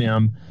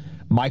pseudonym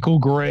Michael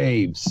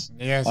Graves.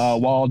 Yes.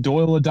 While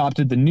Doyle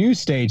adopted the new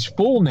stage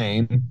full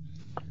name,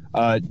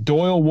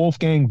 Doyle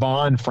Wolfgang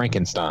von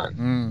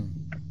Frankenstein.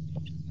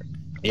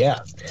 Yeah.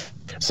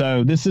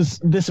 So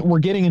we're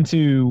getting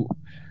into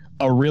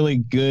a really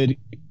good,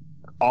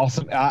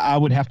 awesome. I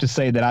would have to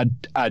say that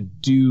I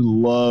do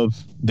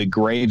love the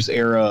Graves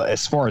era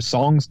as far as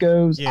songs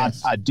goes.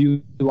 Yes. I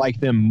do like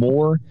them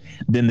more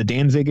than the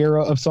Danzig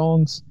era of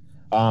songs.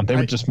 They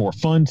were just more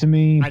fun to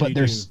me. But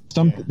there's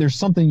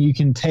something you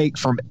can take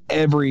from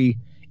every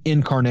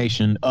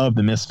incarnation of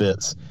the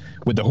Misfits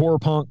with the horror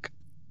punk,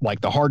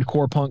 like the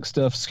hardcore punk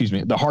stuff. Excuse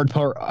me, the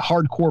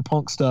hardcore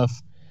punk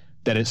stuff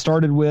that it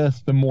started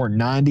with, the more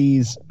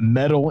 90s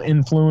metal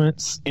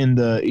influence in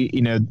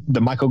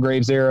the Michael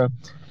Graves era.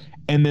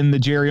 And then the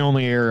Jerry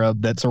Only era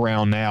that's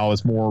around now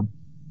is more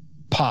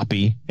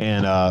poppy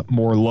and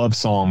more love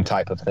song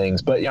type of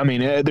things. But I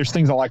mean, there's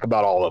things I like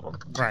about all of them.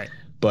 Right.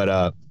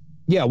 But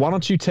yeah, why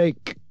don't you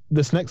take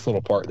this next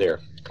little part there?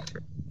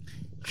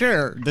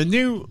 Sure. The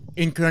new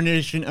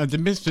incarnation of the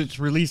Misfits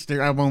released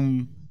their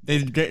album,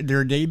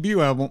 their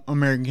debut album,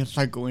 American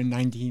Psycho, in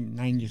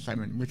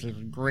 1997, which is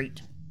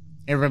great.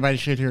 Everybody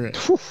should hear it.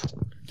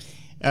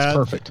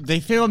 Perfect. They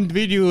filmed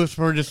videos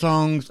for the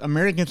songs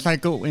American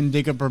Psycho and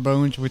Dig Up Her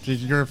Bones, which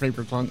is your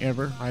favorite song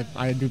ever.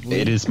 I do believe.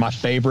 It is my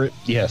favorite.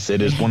 Yes,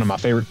 it is one of my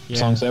favorite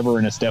songs ever,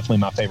 and it's definitely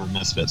my favorite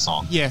Misfits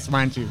song. Yes,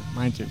 mine too.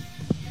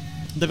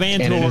 The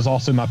band and tour, it is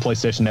also my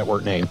PlayStation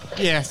Network name.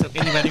 Yeah, so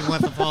anybody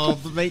wants to follow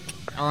the link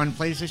on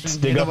PlayStation,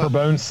 Dig Up Her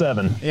Bones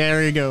 7. Yeah,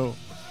 there you go.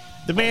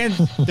 The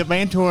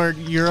band toured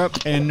Europe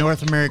and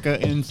North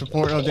America in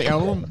support of the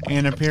album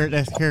and appeared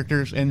as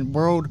characters in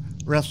World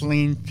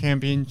Wrestling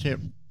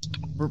Championship.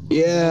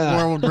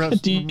 Yeah.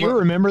 Do you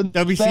remember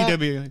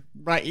WCW? That?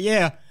 Right,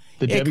 yeah.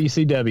 The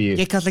WCW.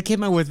 Yeah, because they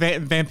came out with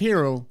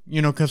Vampiro,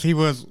 because he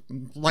was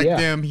like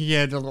them. He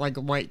had like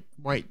white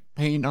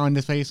paint on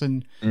his face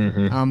and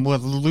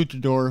was a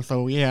luchador.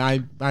 So yeah,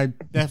 I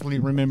definitely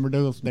remember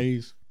those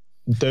days.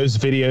 Those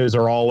videos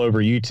are all over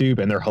YouTube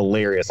and they're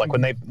hilarious. Like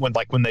when they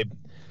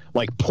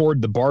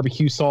poured the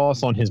barbecue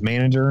sauce on his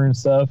manager and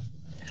stuff.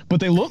 But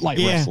they looked like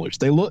wrestlers.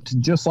 They looked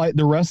just like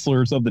the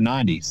wrestlers of the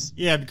 90s.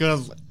 Yeah,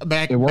 because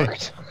back in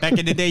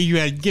the day, you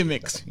had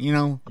gimmicks.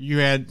 You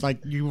had like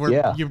you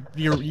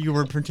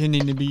were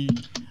pretending to be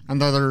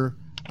another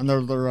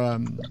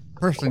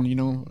person.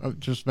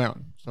 Just about.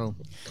 So,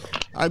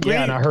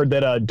 yeah, and I heard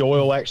that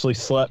Doyle actually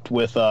slept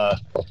with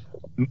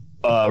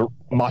Macho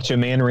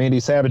Man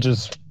Randy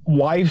Savage's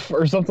wife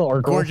or something,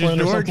 or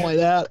girlfriend or something like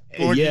that.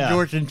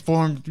 George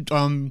informed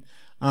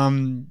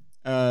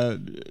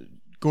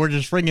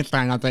Gorgeous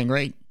Frankenstein, I think,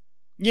 right?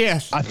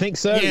 Yes, I think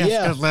so.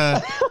 Yes,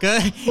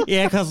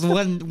 because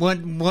what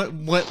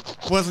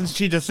wasn't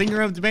she the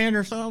singer of the band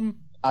or something?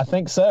 I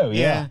think so.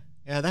 Yeah,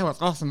 that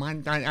was awesome. I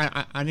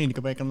need to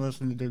go back and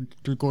listen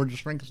to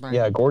Gorgeous Frankenstein.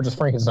 Yeah, Gorgeous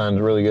Frankenstein is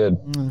really good.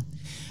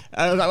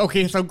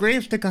 Okay, so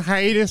Graves took a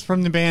hiatus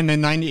from the band in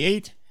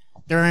 '98,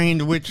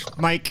 during which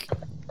Mike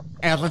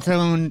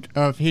Azatone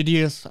of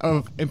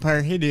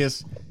Empire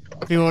Hideous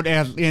filled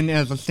as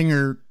a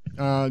singer.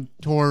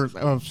 Tours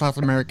of South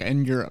America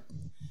and Europe.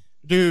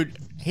 Dude,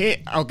 he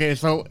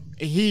was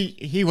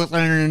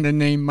under the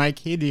name Mike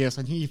Hideous,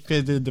 and he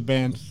fitted the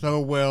band so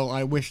well.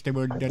 I wish they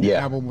would have done an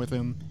album with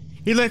him.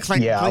 He looks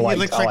like I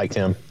liked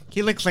him.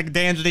 He looks like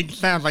Danzig,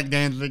 sounds like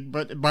Danzig,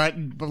 but like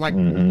he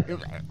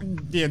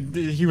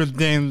was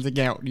Danzig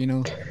out,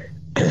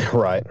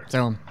 Right.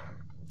 So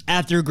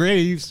after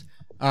Graves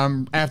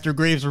returned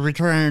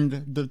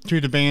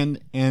to the band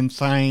and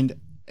signed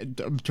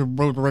to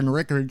Roadrunner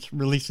Records,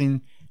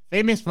 releasing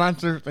Famous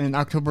Monsters in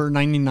October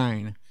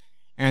 '99,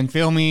 and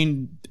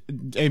filming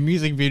a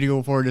music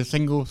video for the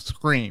single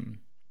 "Scream."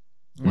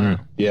 Wow.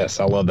 Yes,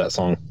 I love that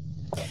song.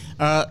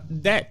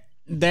 That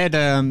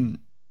album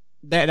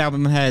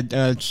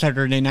had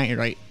Saturday Night,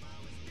 right?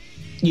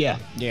 Yeah,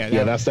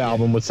 that's the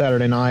album with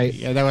Saturday Night.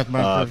 Yeah, that was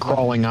my first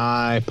Crawling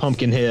Eye,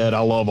 Pumpkinhead. I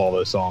love all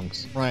those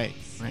songs. Right.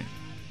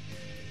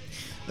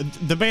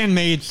 The band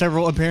made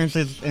several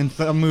appearances in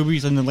some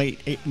movies in the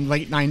late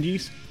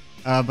 '90s.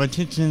 But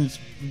tensions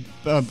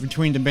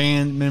between the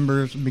band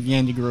members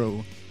began to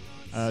grow.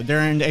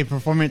 During a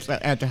performance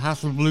at the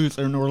House of Blues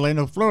in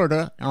Orlando,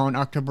 Florida on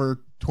October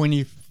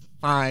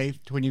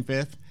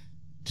 25th,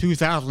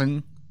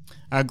 2000,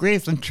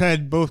 Graves and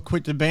Tread both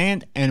quit the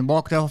band and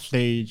walked off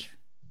stage.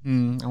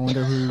 I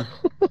wonder who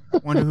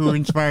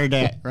inspired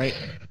that, right?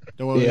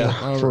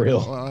 Yeah, for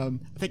real.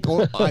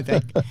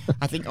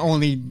 I think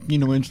only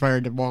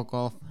inspired to walk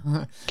off.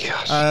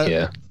 Gosh,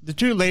 The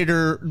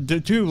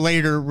two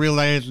later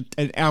realized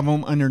an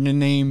album under the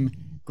name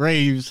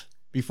Graves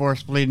before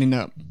splitting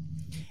up.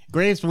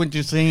 Graves went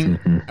to sing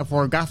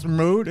for Gotham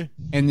Road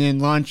and then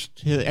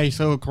launched a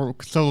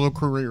solo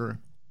career.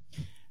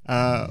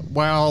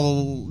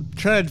 While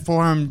Chud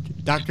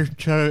formed Dr.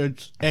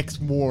 Chud's X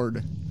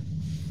Ward.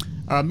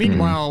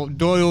 Meanwhile,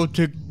 Doyle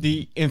took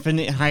the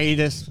infinite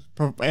hiatus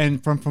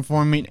from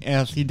performing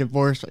as he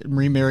divorced and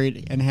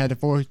remarried and had a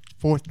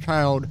fourth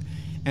child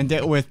and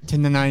dealt with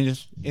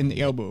tendonitis in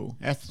the elbow.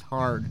 That's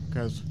hard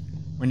because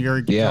when you're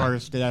a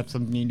guitarist, that's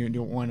something you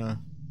don't want to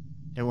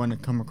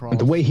come across.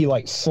 The way he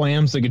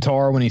slams the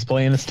guitar when he's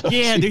playing and stuff.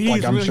 Yeah, dude,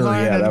 he's I'm really sure.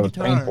 hard Yeah, on that the was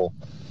guitar. painful.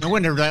 No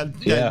wonder that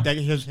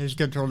his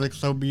guitar looks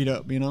so beat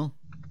up.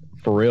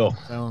 For real.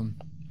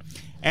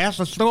 As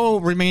the sole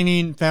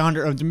remaining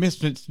founder of the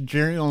Misfits,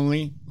 Jerry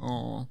Only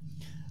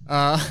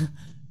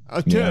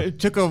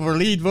took over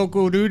lead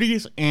vocal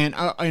duties and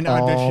auditioned.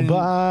 All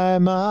by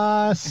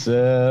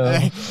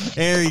myself.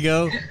 There you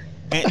go.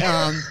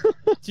 And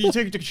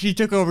she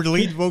took over the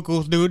lead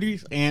vocals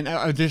duties and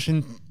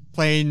auditioned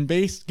playing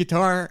bass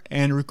guitar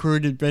and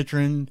recruited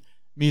veteran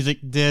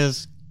music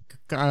Dez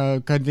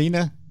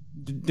Cadena,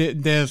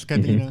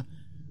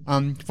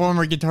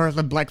 former guitarist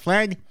of Black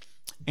Flag,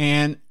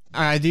 and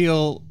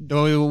Ideal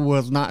Doyle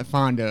was not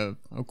fond of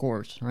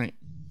course, right?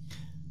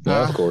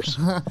 No, of course.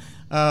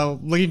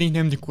 Leading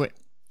him to quit.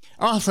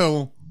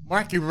 Also,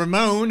 Marky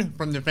Ramone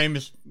from the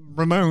famous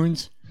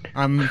Ramones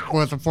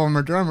was a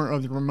former drummer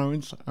of the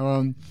Ramones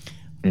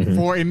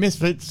for a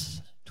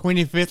Misfits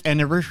 25th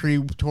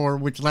anniversary tour,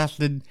 which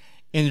lasted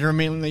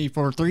intermittently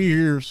for 3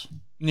 years.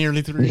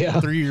 Nearly 3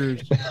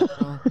 years.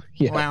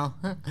 Wow.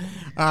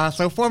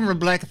 So former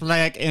Black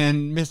Flag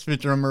and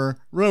Misfits drummer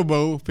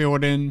Robo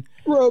filled in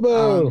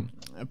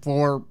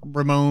for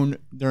Ramone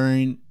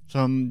during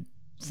some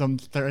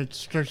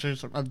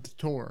stretches of the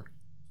tour.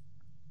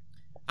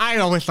 I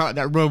always thought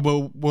that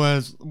Robo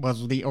was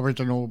the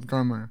original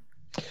drummer.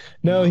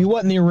 No, he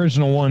wasn't the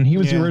original one. He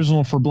was the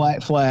original for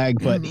Black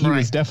Flag, but he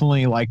was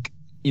definitely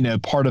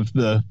part of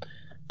the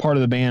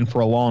band for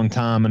a long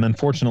time, and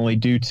unfortunately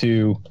due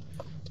to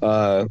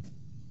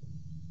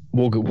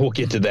we'll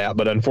get to that,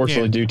 but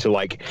unfortunately due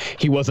to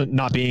he wasn't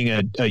not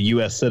being a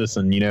U.S.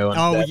 citizen, and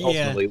that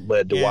ultimately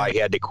led to why he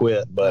had to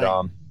quit.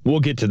 But we'll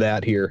get to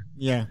that here.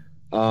 Yeah.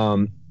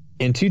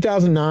 In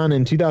 2009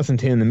 and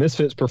 2010, the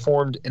Misfits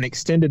performed an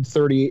extended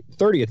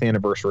 30th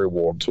anniversary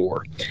world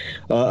tour.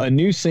 A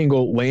new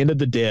single, Land of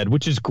the Dead,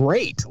 which is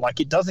great.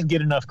 It doesn't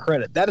get enough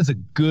credit. That is a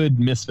good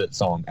Misfits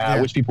song.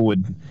 I wish people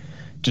would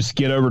just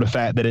get over the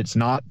fact that it's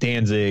not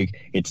Danzig,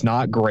 it's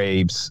not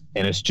Graves,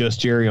 and it's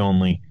just Jerry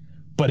Only,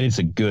 but it's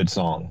a good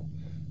song.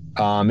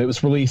 It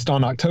was released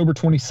on October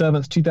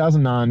 27th,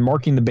 2009,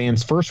 marking the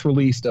band's first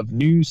release of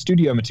new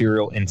studio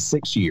material in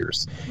 6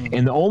 years,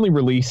 and the only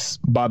release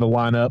by the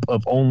lineup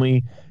of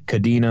Only,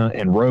 Cadena,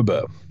 and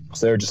Robo.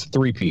 So they're just a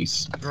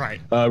three-piece.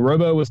 Right.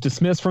 Robo was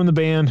dismissed from the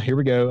band. Here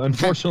we go.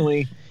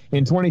 Unfortunately,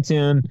 in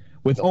 2010,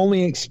 with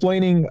Only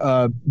explaining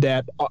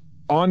that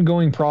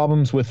ongoing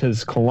problems with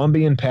his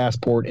Colombian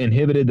passport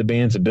inhibited the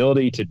band's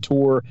ability to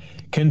tour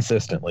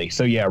consistently.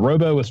 So,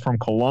 Robo was from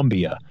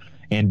Colombia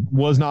and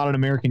was not an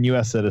American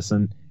U.S.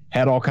 citizen,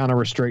 had all kind of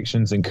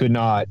restrictions, and could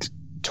not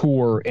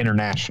tour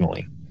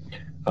internationally.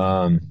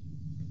 But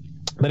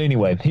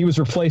anyway, he was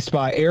replaced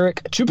by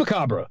Eric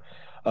Chupacabra,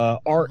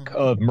 Ark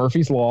of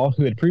Murphy's Law,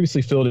 who had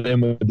previously filled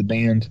in with the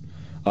band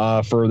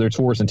for their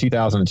tours in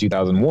 2000 and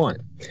 2001.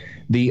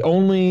 The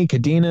Only,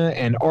 Cadena,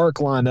 and Ark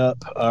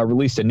lineup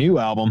released a new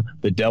album,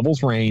 The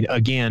Devil's Reign.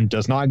 Again,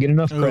 does not get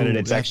enough credit.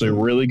 It's actually a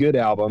really good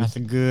album. That's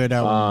a good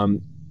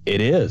album. It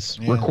is.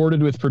 Yeah.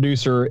 Recorded with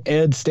producer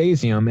Ed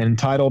Stasium and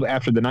entitled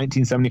after the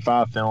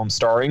 1975 film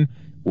starring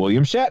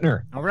William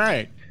Shatner. All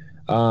right.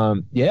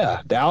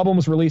 The album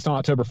was released on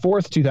October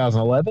 4th,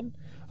 2011.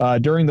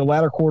 During the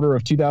latter quarter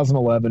of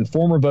 2011,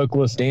 former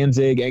vocalist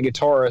Danzig and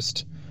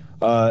guitarist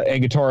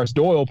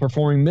Doyle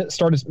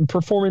started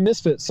performing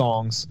Misfits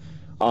songs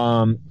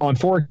on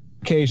 4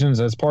 occasions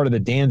as part of the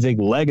Danzig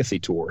Legacy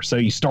Tour. So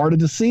you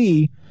started to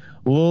see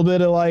a little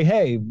bit of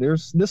hey,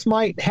 this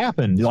might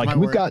happen.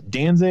 We've got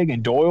Danzig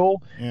and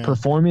Doyle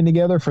performing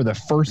together for the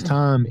first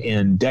time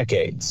in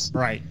decades.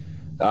 Right.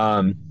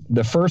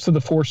 The first of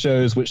the 4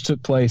 shows, which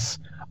took place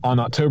on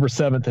October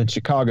 7th in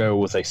Chicago,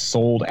 was a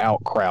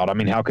sold-out crowd. I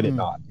mean, how could it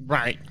not?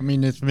 Right. I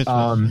mean, it's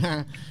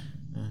Misfits.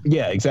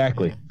 Yeah,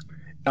 exactly.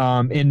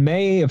 In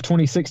May of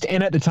 2016,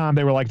 and at the time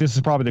they were like, this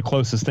is probably the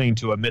closest thing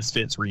to a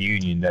Misfits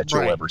reunion that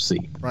you'll ever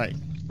see. Right.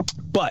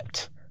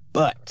 But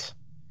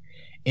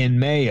in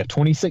May of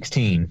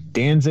 2016,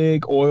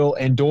 Danzig, Oil,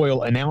 and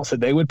Doyle announced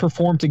that they would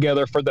perform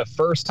together for the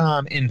first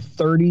time in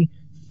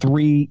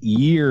 33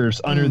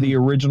 years under the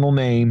original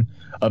name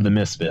of the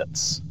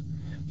Misfits.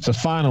 So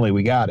finally,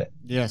 we got it.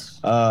 Yes.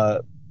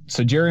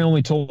 So Jerry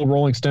Only told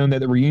Rolling Stone that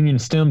the reunion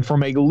stemmed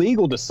from a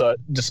legal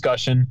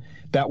discussion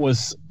that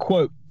was,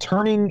 quote,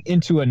 turning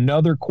into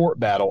another court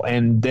battle,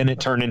 and then it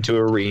turned into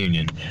a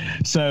reunion.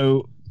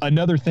 So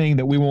another thing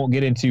that we won't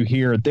get into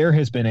here, there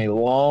has been a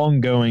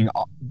long-going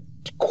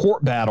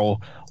court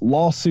battle,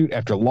 lawsuit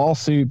after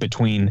lawsuit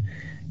between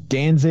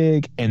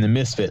Danzig and the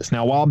Misfits.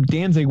 Now, while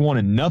Danzig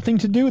wanted nothing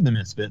to do with the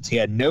Misfits, he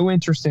had no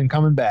interest in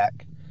coming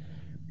back.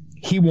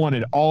 He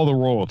wanted all the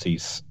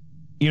royalties,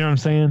 you know what I'm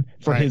saying,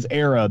 for his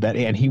era,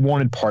 and he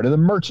wanted part of the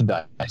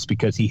merchandise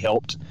because he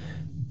helped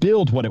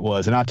build what it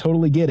was, and I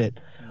totally get it.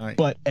 Right.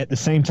 But at the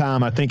same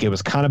time, I think it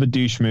was kind of a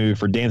douche move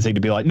for Danzig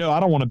to be like, no, I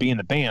don't want to be in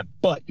the band,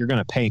 but you're going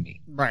to pay me.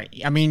 Right.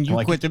 I mean, you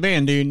quit the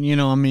band, dude. You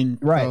know, I mean.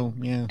 Right. So,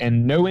 yeah.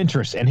 And no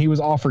interest. And he was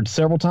offered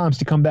several times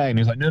to come back, and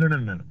he was like, no.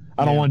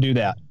 I don't want to do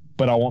that,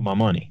 but I want my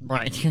money.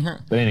 Right.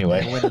 But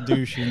anyway. What a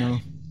douche, you know.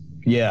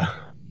 Yeah.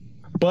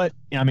 But,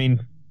 I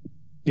mean,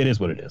 it is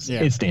what it is.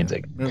 Yeah. It's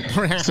Danzig.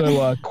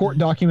 So court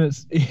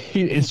documents,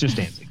 it's just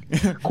Danzig.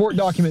 Court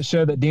documents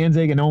show that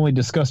Danzig had only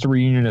discussed a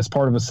reunion as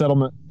part of a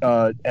settlement,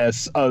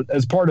 as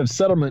part of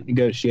settlement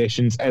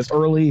negotiations as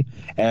early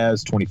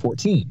as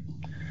 2014.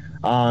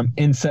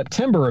 In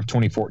September of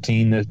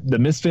 2014, the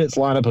Misfits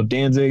lineup of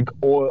Danzig,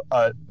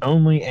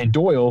 Only, and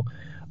Doyle,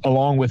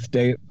 along with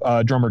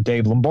drummer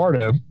Dave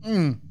Lombardo,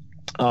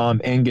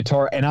 and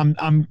guitar. And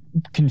I'm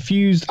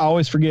confused. I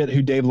always forget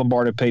who Dave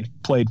Lombardo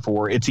played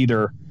for. It's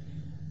either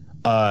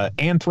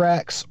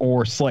Anthrax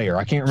or Slayer.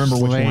 I can't remember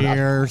which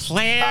one.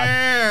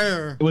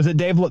 Slayer. Was it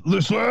Dave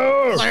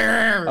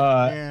Slayer?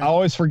 I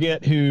always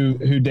forget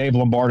who Dave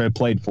Lombardo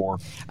played for.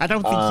 I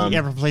don't think he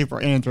ever played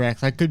for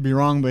Anthrax. I could be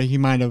wrong, but he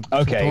might have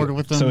supported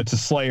with them. So it's a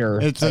Slayer.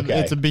 It's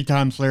a big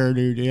time Slayer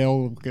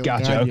dude.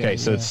 Gotcha. Okay,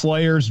 so it's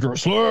Slayer's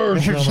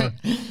drummer.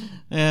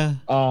 Yeah.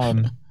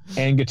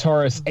 And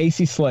guitarist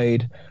AC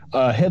Slade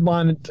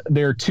headlined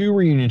their 2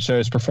 reunion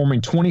shows, performing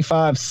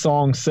 25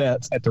 song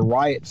sets at the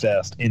Riot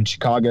Fest in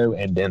Chicago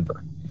and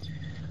Denver.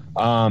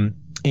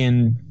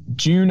 In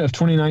June of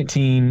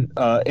 2019,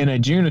 in a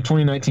June of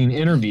 2019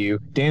 interview,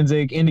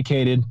 Danzig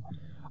indicated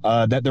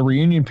that the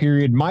reunion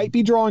period might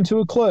be drawing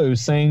to a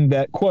close, saying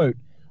that, quote,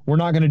 "We're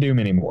not going to do them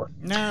anymore."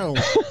 No.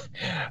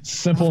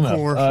 Simple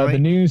enough. The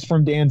news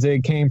from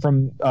Danzig came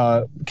on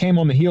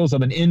the heels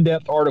of an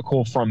in-depth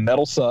article from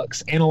Metal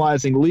Sucks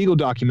analyzing legal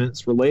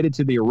documents related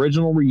to the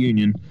original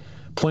reunion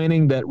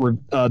planning that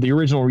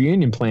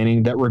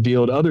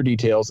revealed other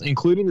details,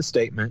 including the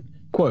statement,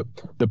 quote,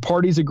 "The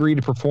parties agreed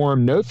to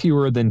perform no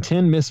fewer than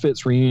 10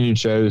 Misfits reunion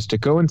shows to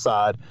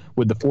coincide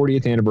with the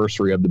 40th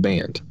anniversary of the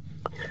band."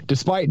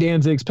 Despite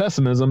Danzig's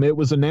pessimism, it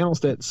was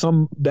announced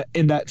that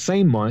in that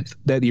same month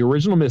that the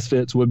original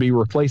Misfits would be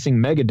replacing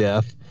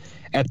Megadeth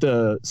at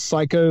the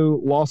Psycho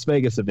Las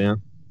Vegas event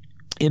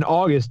in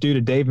August due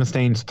to Dave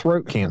Mustaine's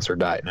throat cancer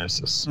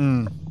diagnosis.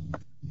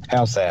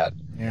 How sad.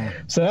 Yeah.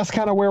 So that's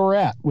kind of where we're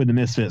at with the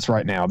Misfits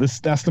right now.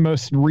 That's the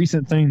most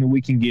recent thing that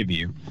we can give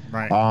you.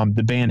 Right.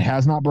 The band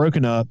has not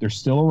broken up. They're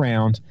still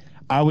around.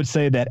 I would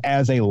say that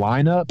as a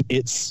lineup,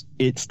 it's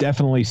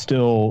definitely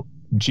still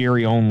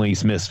Jerry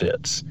Only's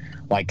Misfits.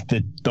 Like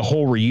the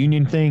whole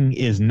reunion thing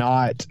is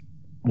not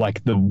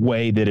like the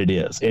way that it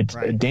is. It's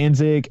right.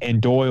 Danzig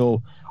and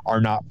Doyle are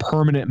not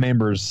permanent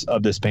members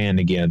of this band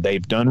again.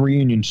 They've done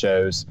reunion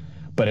shows,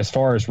 but as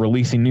far as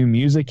releasing new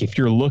music, if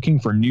you're looking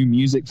for new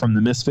music from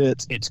the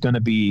Misfits, it's going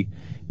to be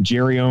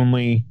Jerry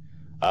Only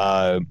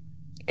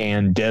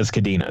and Des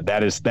Cadena.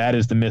 That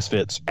is the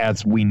Misfits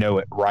as we know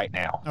it right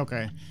now.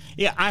 Okay.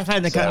 Yeah, I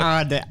find it kind of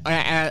odd that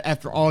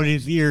after all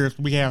these years,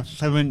 we have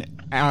 7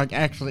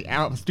 actually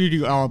out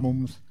studio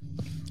albums.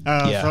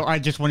 So I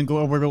just want to go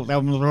over those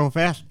albums real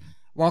fast.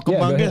 Walk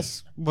Among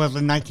Us was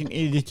in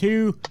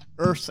 1982.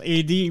 Earth's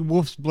AD,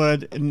 Wolf's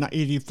Blood in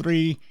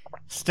 83.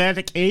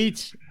 Static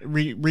Age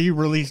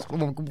re-released,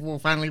 will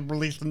finally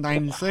released in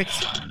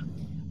 96.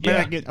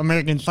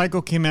 American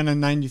Psycho came out in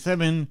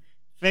 97.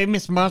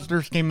 Famous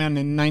Monsters came out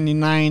in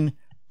 99.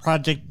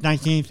 Project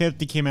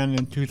 1950 came out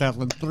in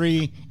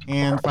 2003.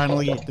 And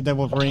finally, The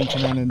Devil's Reign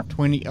came out in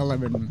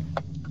 2011.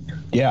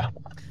 Yeah.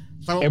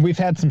 And we've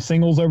had some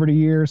singles over the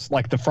years,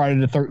 like the Friday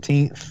the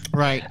 13th.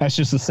 Right. That's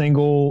just a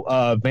single,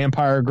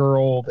 Vampire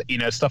Girl,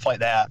 stuff like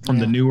that from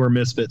the newer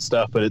Misfit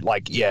stuff. But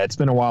it's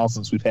been a while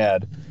since we've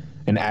had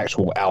an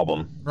actual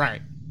album.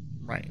 Right.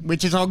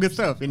 Which is all good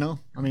stuff,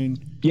 I mean.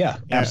 Yeah,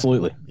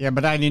 absolutely. Yeah,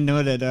 but I didn't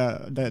know that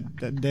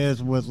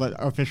Dez was an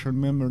official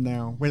member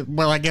now.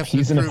 Well, I guess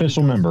he's an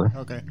official member.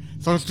 Okay,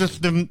 so it's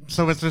just them.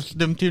 So it's just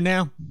them 2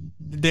 now.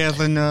 Dez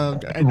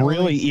and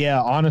really,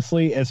 yeah.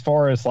 Honestly, as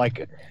far as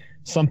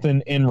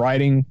something in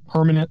writing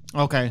permanent.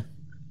 Okay.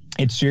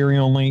 It's Jerry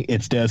Only.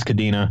 It's Des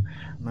Cadena.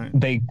 Right.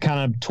 They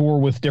kind of tour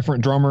with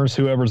different drummers,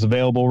 whoever's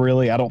available,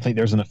 really. I don't think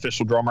there's an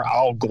official drummer.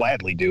 I'll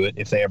gladly do it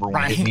if they ever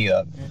want to hit me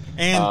up.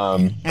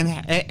 And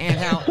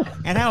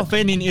how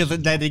fitting is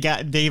it that they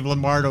got Dave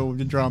Lombardo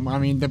to drum? I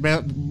mean,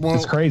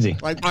 it's crazy.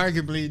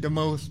 Arguably the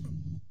most,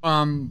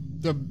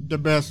 the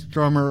best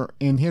drummer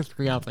in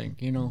history, I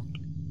think,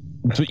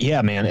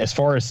 Yeah, man. As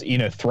far as,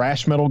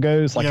 thrash metal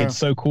goes, it's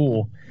so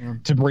cool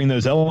to bring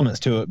those elements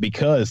to it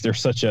because there's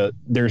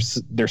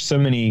so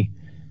many.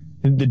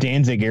 The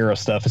Danzig era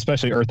stuff,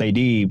 especially Earth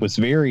AD, was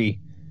very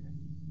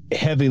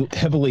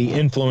heavily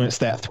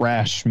influenced that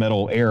thrash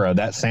metal era,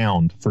 that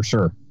sound for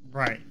sure.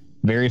 Right.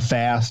 Very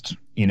fast,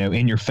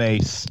 in your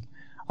face.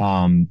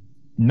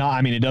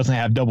 It doesn't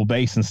have double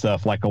bass and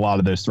stuff like a lot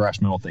of those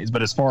thrash metal things,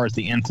 but as far as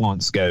the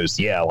influence goes,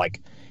 yeah,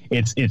 like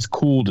it's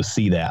cool to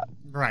see that.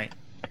 Right.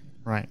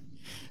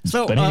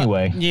 So, but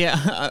anyway,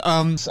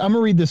 I'm gonna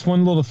read this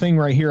one little thing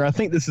right here. I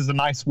think this is a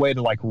nice way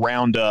to like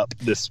round up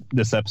this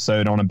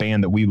episode on a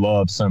band that we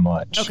love so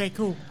much. Okay,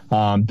 cool.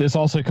 This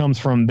also comes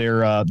from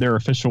their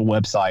official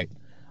website.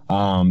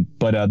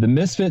 But the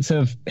Misfits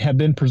have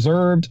been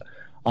preserved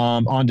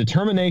on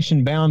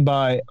determination, bound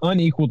by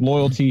unequaled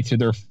loyalty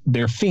to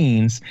their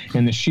fiends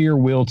and the sheer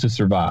will to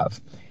survive.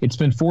 It's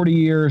been 40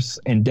 years,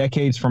 and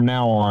decades from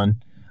now on,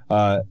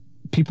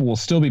 people will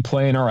still be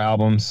playing our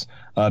albums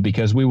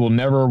because we will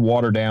never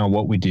water down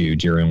what we do,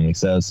 Jerry Only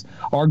says.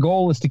 Our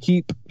goal is to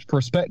keep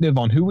perspective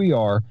on who we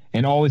are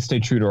and always stay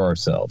true to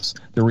ourselves.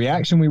 The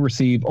reaction we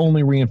receive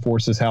only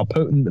reinforces how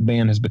potent the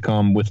band has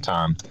become with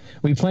time.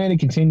 We plan to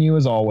continue,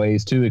 as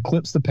always, to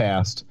eclipse the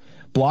past,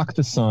 block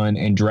the sun,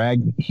 and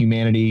drag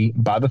humanity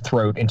by the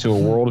throat into a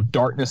world of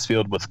darkness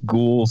filled with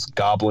ghouls,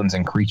 goblins,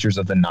 and creatures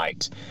of the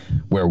night,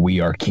 where we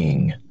are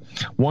king.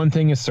 One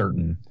thing is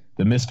certain.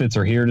 The Misfits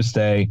are here to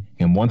stay,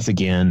 and once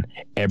again,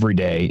 every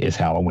day is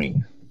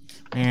Halloween.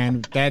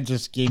 And that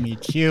just gave me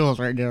chills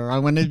right there. I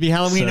want it to be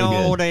Halloween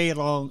all day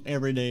long,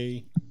 every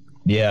day.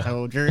 Yeah.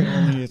 So Jerry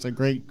Only is a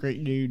great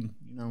dude.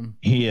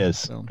 He is.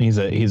 So. He's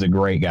a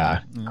great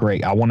guy. Yeah.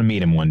 Great. I want to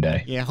meet him one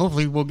day. Yeah.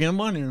 Hopefully we'll get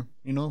him on here.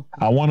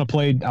 I want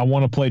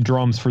to play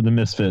drums for the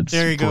Misfits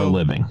for a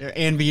living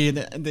and be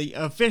the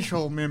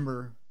official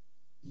member.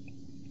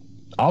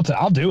 I'll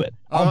do it.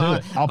 I'll do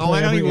it. I'll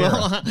play every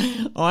era.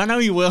 I know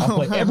you will. I'll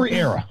play every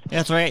era.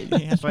 That's right.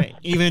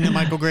 Even in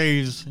Michael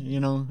Graves,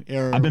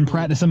 era. I've been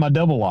practicing my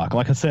double lock.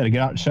 Like I said, I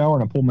get out in the shower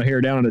and I pull my hair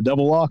down in a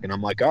double lock, and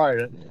I'm like, all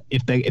right,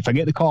 if I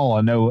get the call,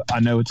 I know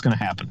it's going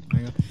to happen.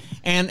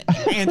 And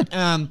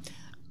I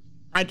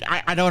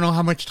don't know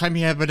how much time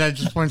you have, but I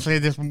just want to say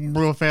this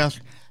real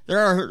fast.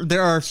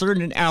 There are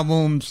certain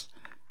albums,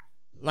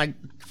 like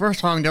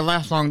first song, the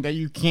last song, that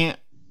you can't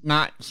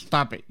not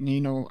stop it.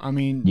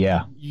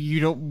 Yeah.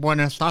 You don't want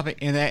to stop it,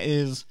 and that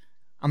is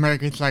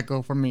American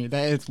Psycho for me.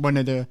 That is one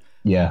of the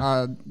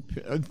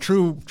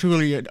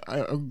truly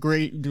a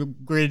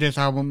greatest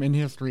album in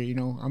history.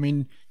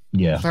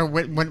 Yeah. So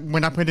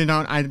when I put it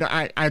on,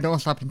 I don't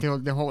stop until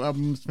the whole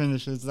album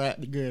finishes.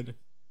 That good.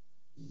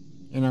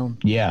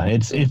 Yeah,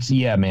 it's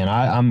man.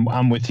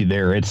 I'm with you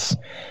there. It's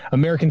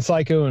American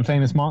Psycho and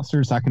Famous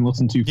Monsters. I can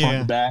listen to front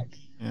to back.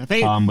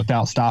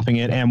 Without stopping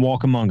it, and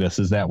Walk Among Us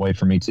is that way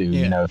for me too.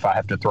 Yeah. If I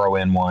have to throw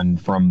in one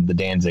from the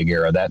Danzig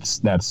era,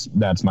 that's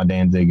my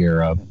Danzig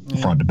era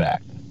front to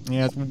back.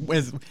 Yeah,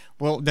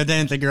 the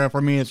Danzig era for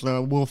me is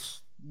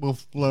Wolf's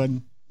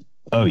Blood.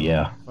 Oh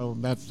yeah. So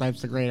that's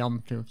a great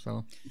album too.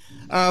 So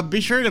be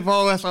sure to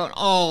follow us on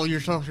all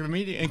your social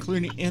media,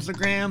 including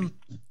Instagram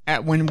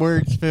at When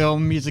Words Fail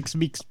Music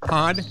Speaks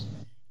Pod,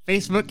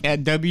 Facebook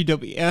at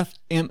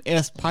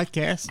WWFMS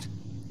Podcast.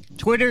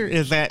 Twitter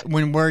is at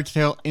When Words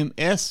Fail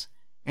MS,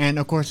 and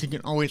of course you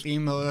can always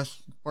email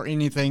us for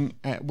anything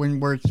at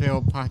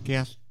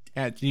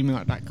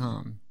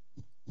whenwordsfailpodcast@gmail.com.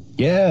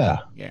 Yeah.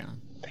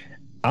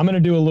 I'm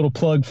gonna do a little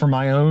plug for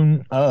my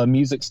own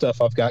music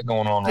stuff I've got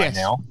going on right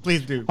now.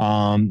 Please do.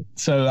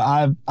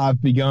 So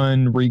I've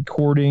begun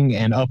recording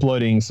and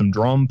uploading some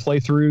drum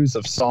playthroughs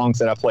of songs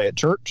that I play at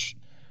church.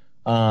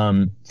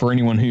 For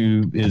anyone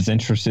who is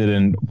interested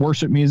in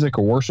worship music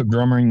or worship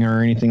drumming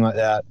or anything like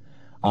that.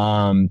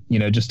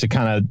 Just to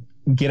kind of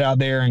get out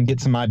there and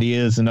get some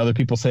ideas in other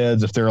people's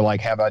heads if they're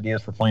like have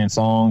ideas for playing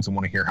songs and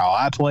want to hear how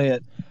I play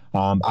it.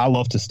 I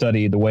love to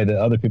study the way that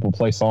other people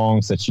play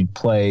songs that you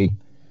play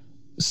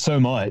so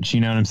much,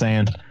 you know what I'm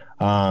saying?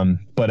 So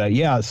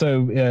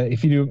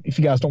if you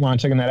guys don't mind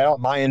checking that out,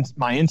 my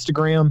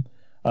Instagram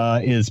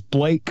is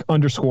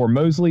Blake_Mosley,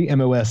 Moseley.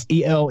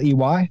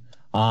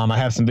 I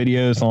have some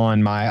videos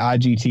on my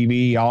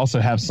IGTV. I also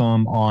have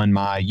some on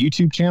my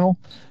YouTube channel.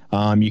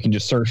 You can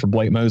just search for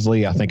Blake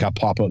Mosley. I think I'll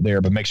pop up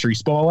there, but make sure you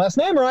spell my last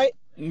name right.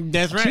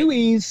 That's right. 2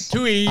 E's.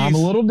 2 E's. I'm a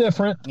little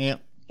different.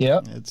 Yep.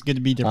 It's good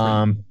to be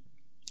different.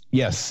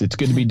 Yes, it's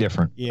good to be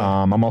different. Yeah.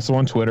 I'm also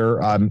on Twitter.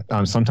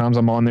 Sometimes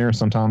I'm on there.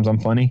 Sometimes I'm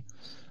funny.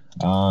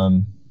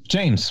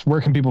 James,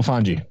 where can people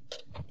find you?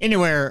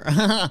 Anywhere.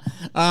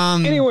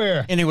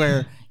 Anywhere.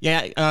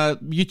 Yeah.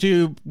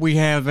 YouTube. We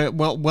have it.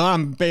 Well,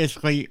 I'm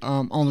basically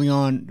only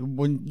on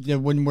the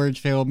When Words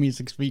Fail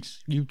Music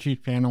Speaks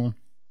YouTube channel.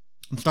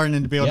 I'm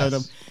starting to build out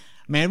of.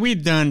 Man,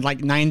 we've done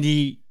like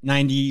 90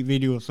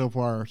 videos so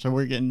far, so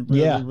we're getting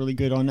really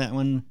good on that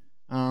one.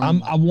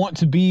 I want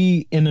to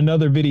be in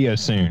another video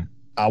soon.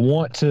 I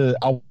want to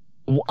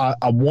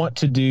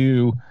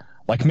do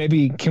like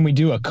maybe can we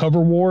do a cover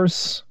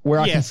wars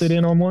where I can sit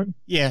in on one?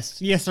 Yes,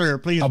 sir.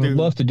 Please. I would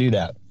love to do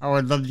that. I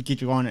would love to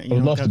get you on it. I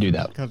would love to do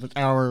that because it's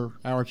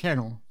our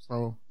channel,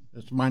 so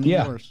it's mine and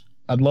yours.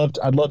 I'd love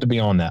to be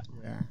on that.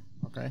 Yeah.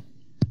 Okay.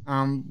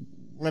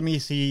 Let me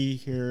see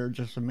here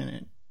just a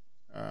minute.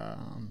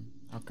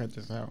 I'll cut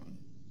this out.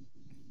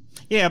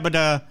 Yeah, but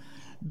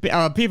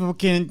people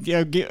can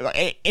get,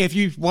 if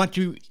you want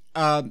to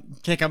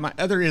check out my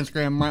other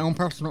Instagram, my own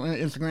personal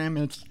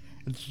Instagram. It's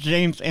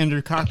James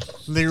Andrew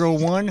Cox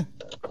 01.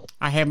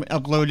 I haven't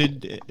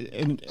uploaded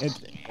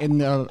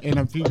in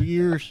a few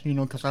years,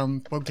 because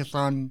I'm focused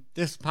on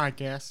this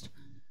podcast.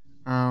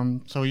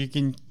 So you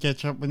can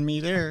catch up with me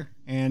there,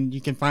 and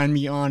you can find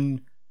me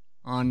on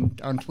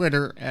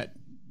Twitter at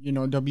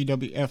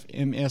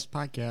WWFMS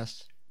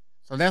Podcast.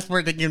 So that's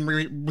where they can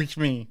reach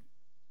me.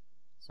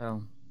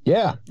 So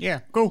yeah,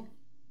 cool.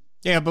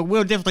 Yeah, but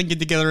we'll definitely get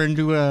together and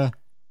do a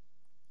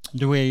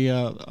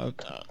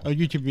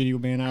YouTube video,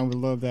 man. I would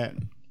love that.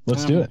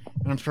 Let's do it.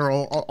 And I'm sure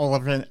all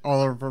of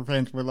our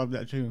friends would love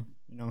that too.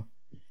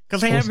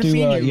 Because they haven't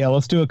seen you. Yeah,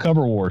 let's do a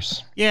cover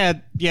wars. Yeah,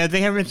 they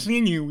haven't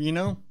seen you.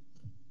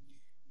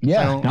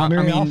 Yeah, so, not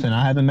very often.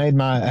 I haven't made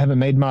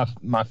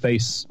my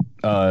face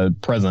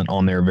present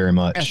on there very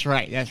much. That's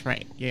right.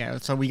 Yeah,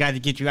 so we got to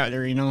get you out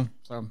there.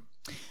 So.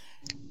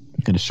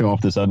 Going to show off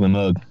this ugly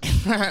mug.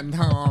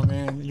 No,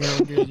 man,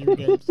 you're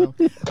good. So,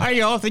 all right,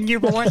 y'all. Thank you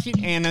for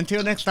watching, and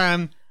until next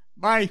time,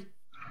 bye.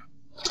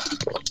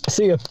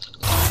 See ya.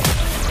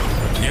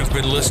 You've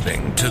been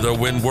listening to the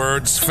When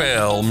Words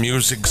Fail,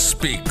 Music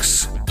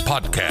Speaks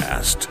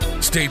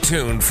podcast. Stay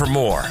tuned for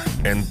more,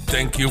 and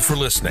thank you for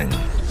listening.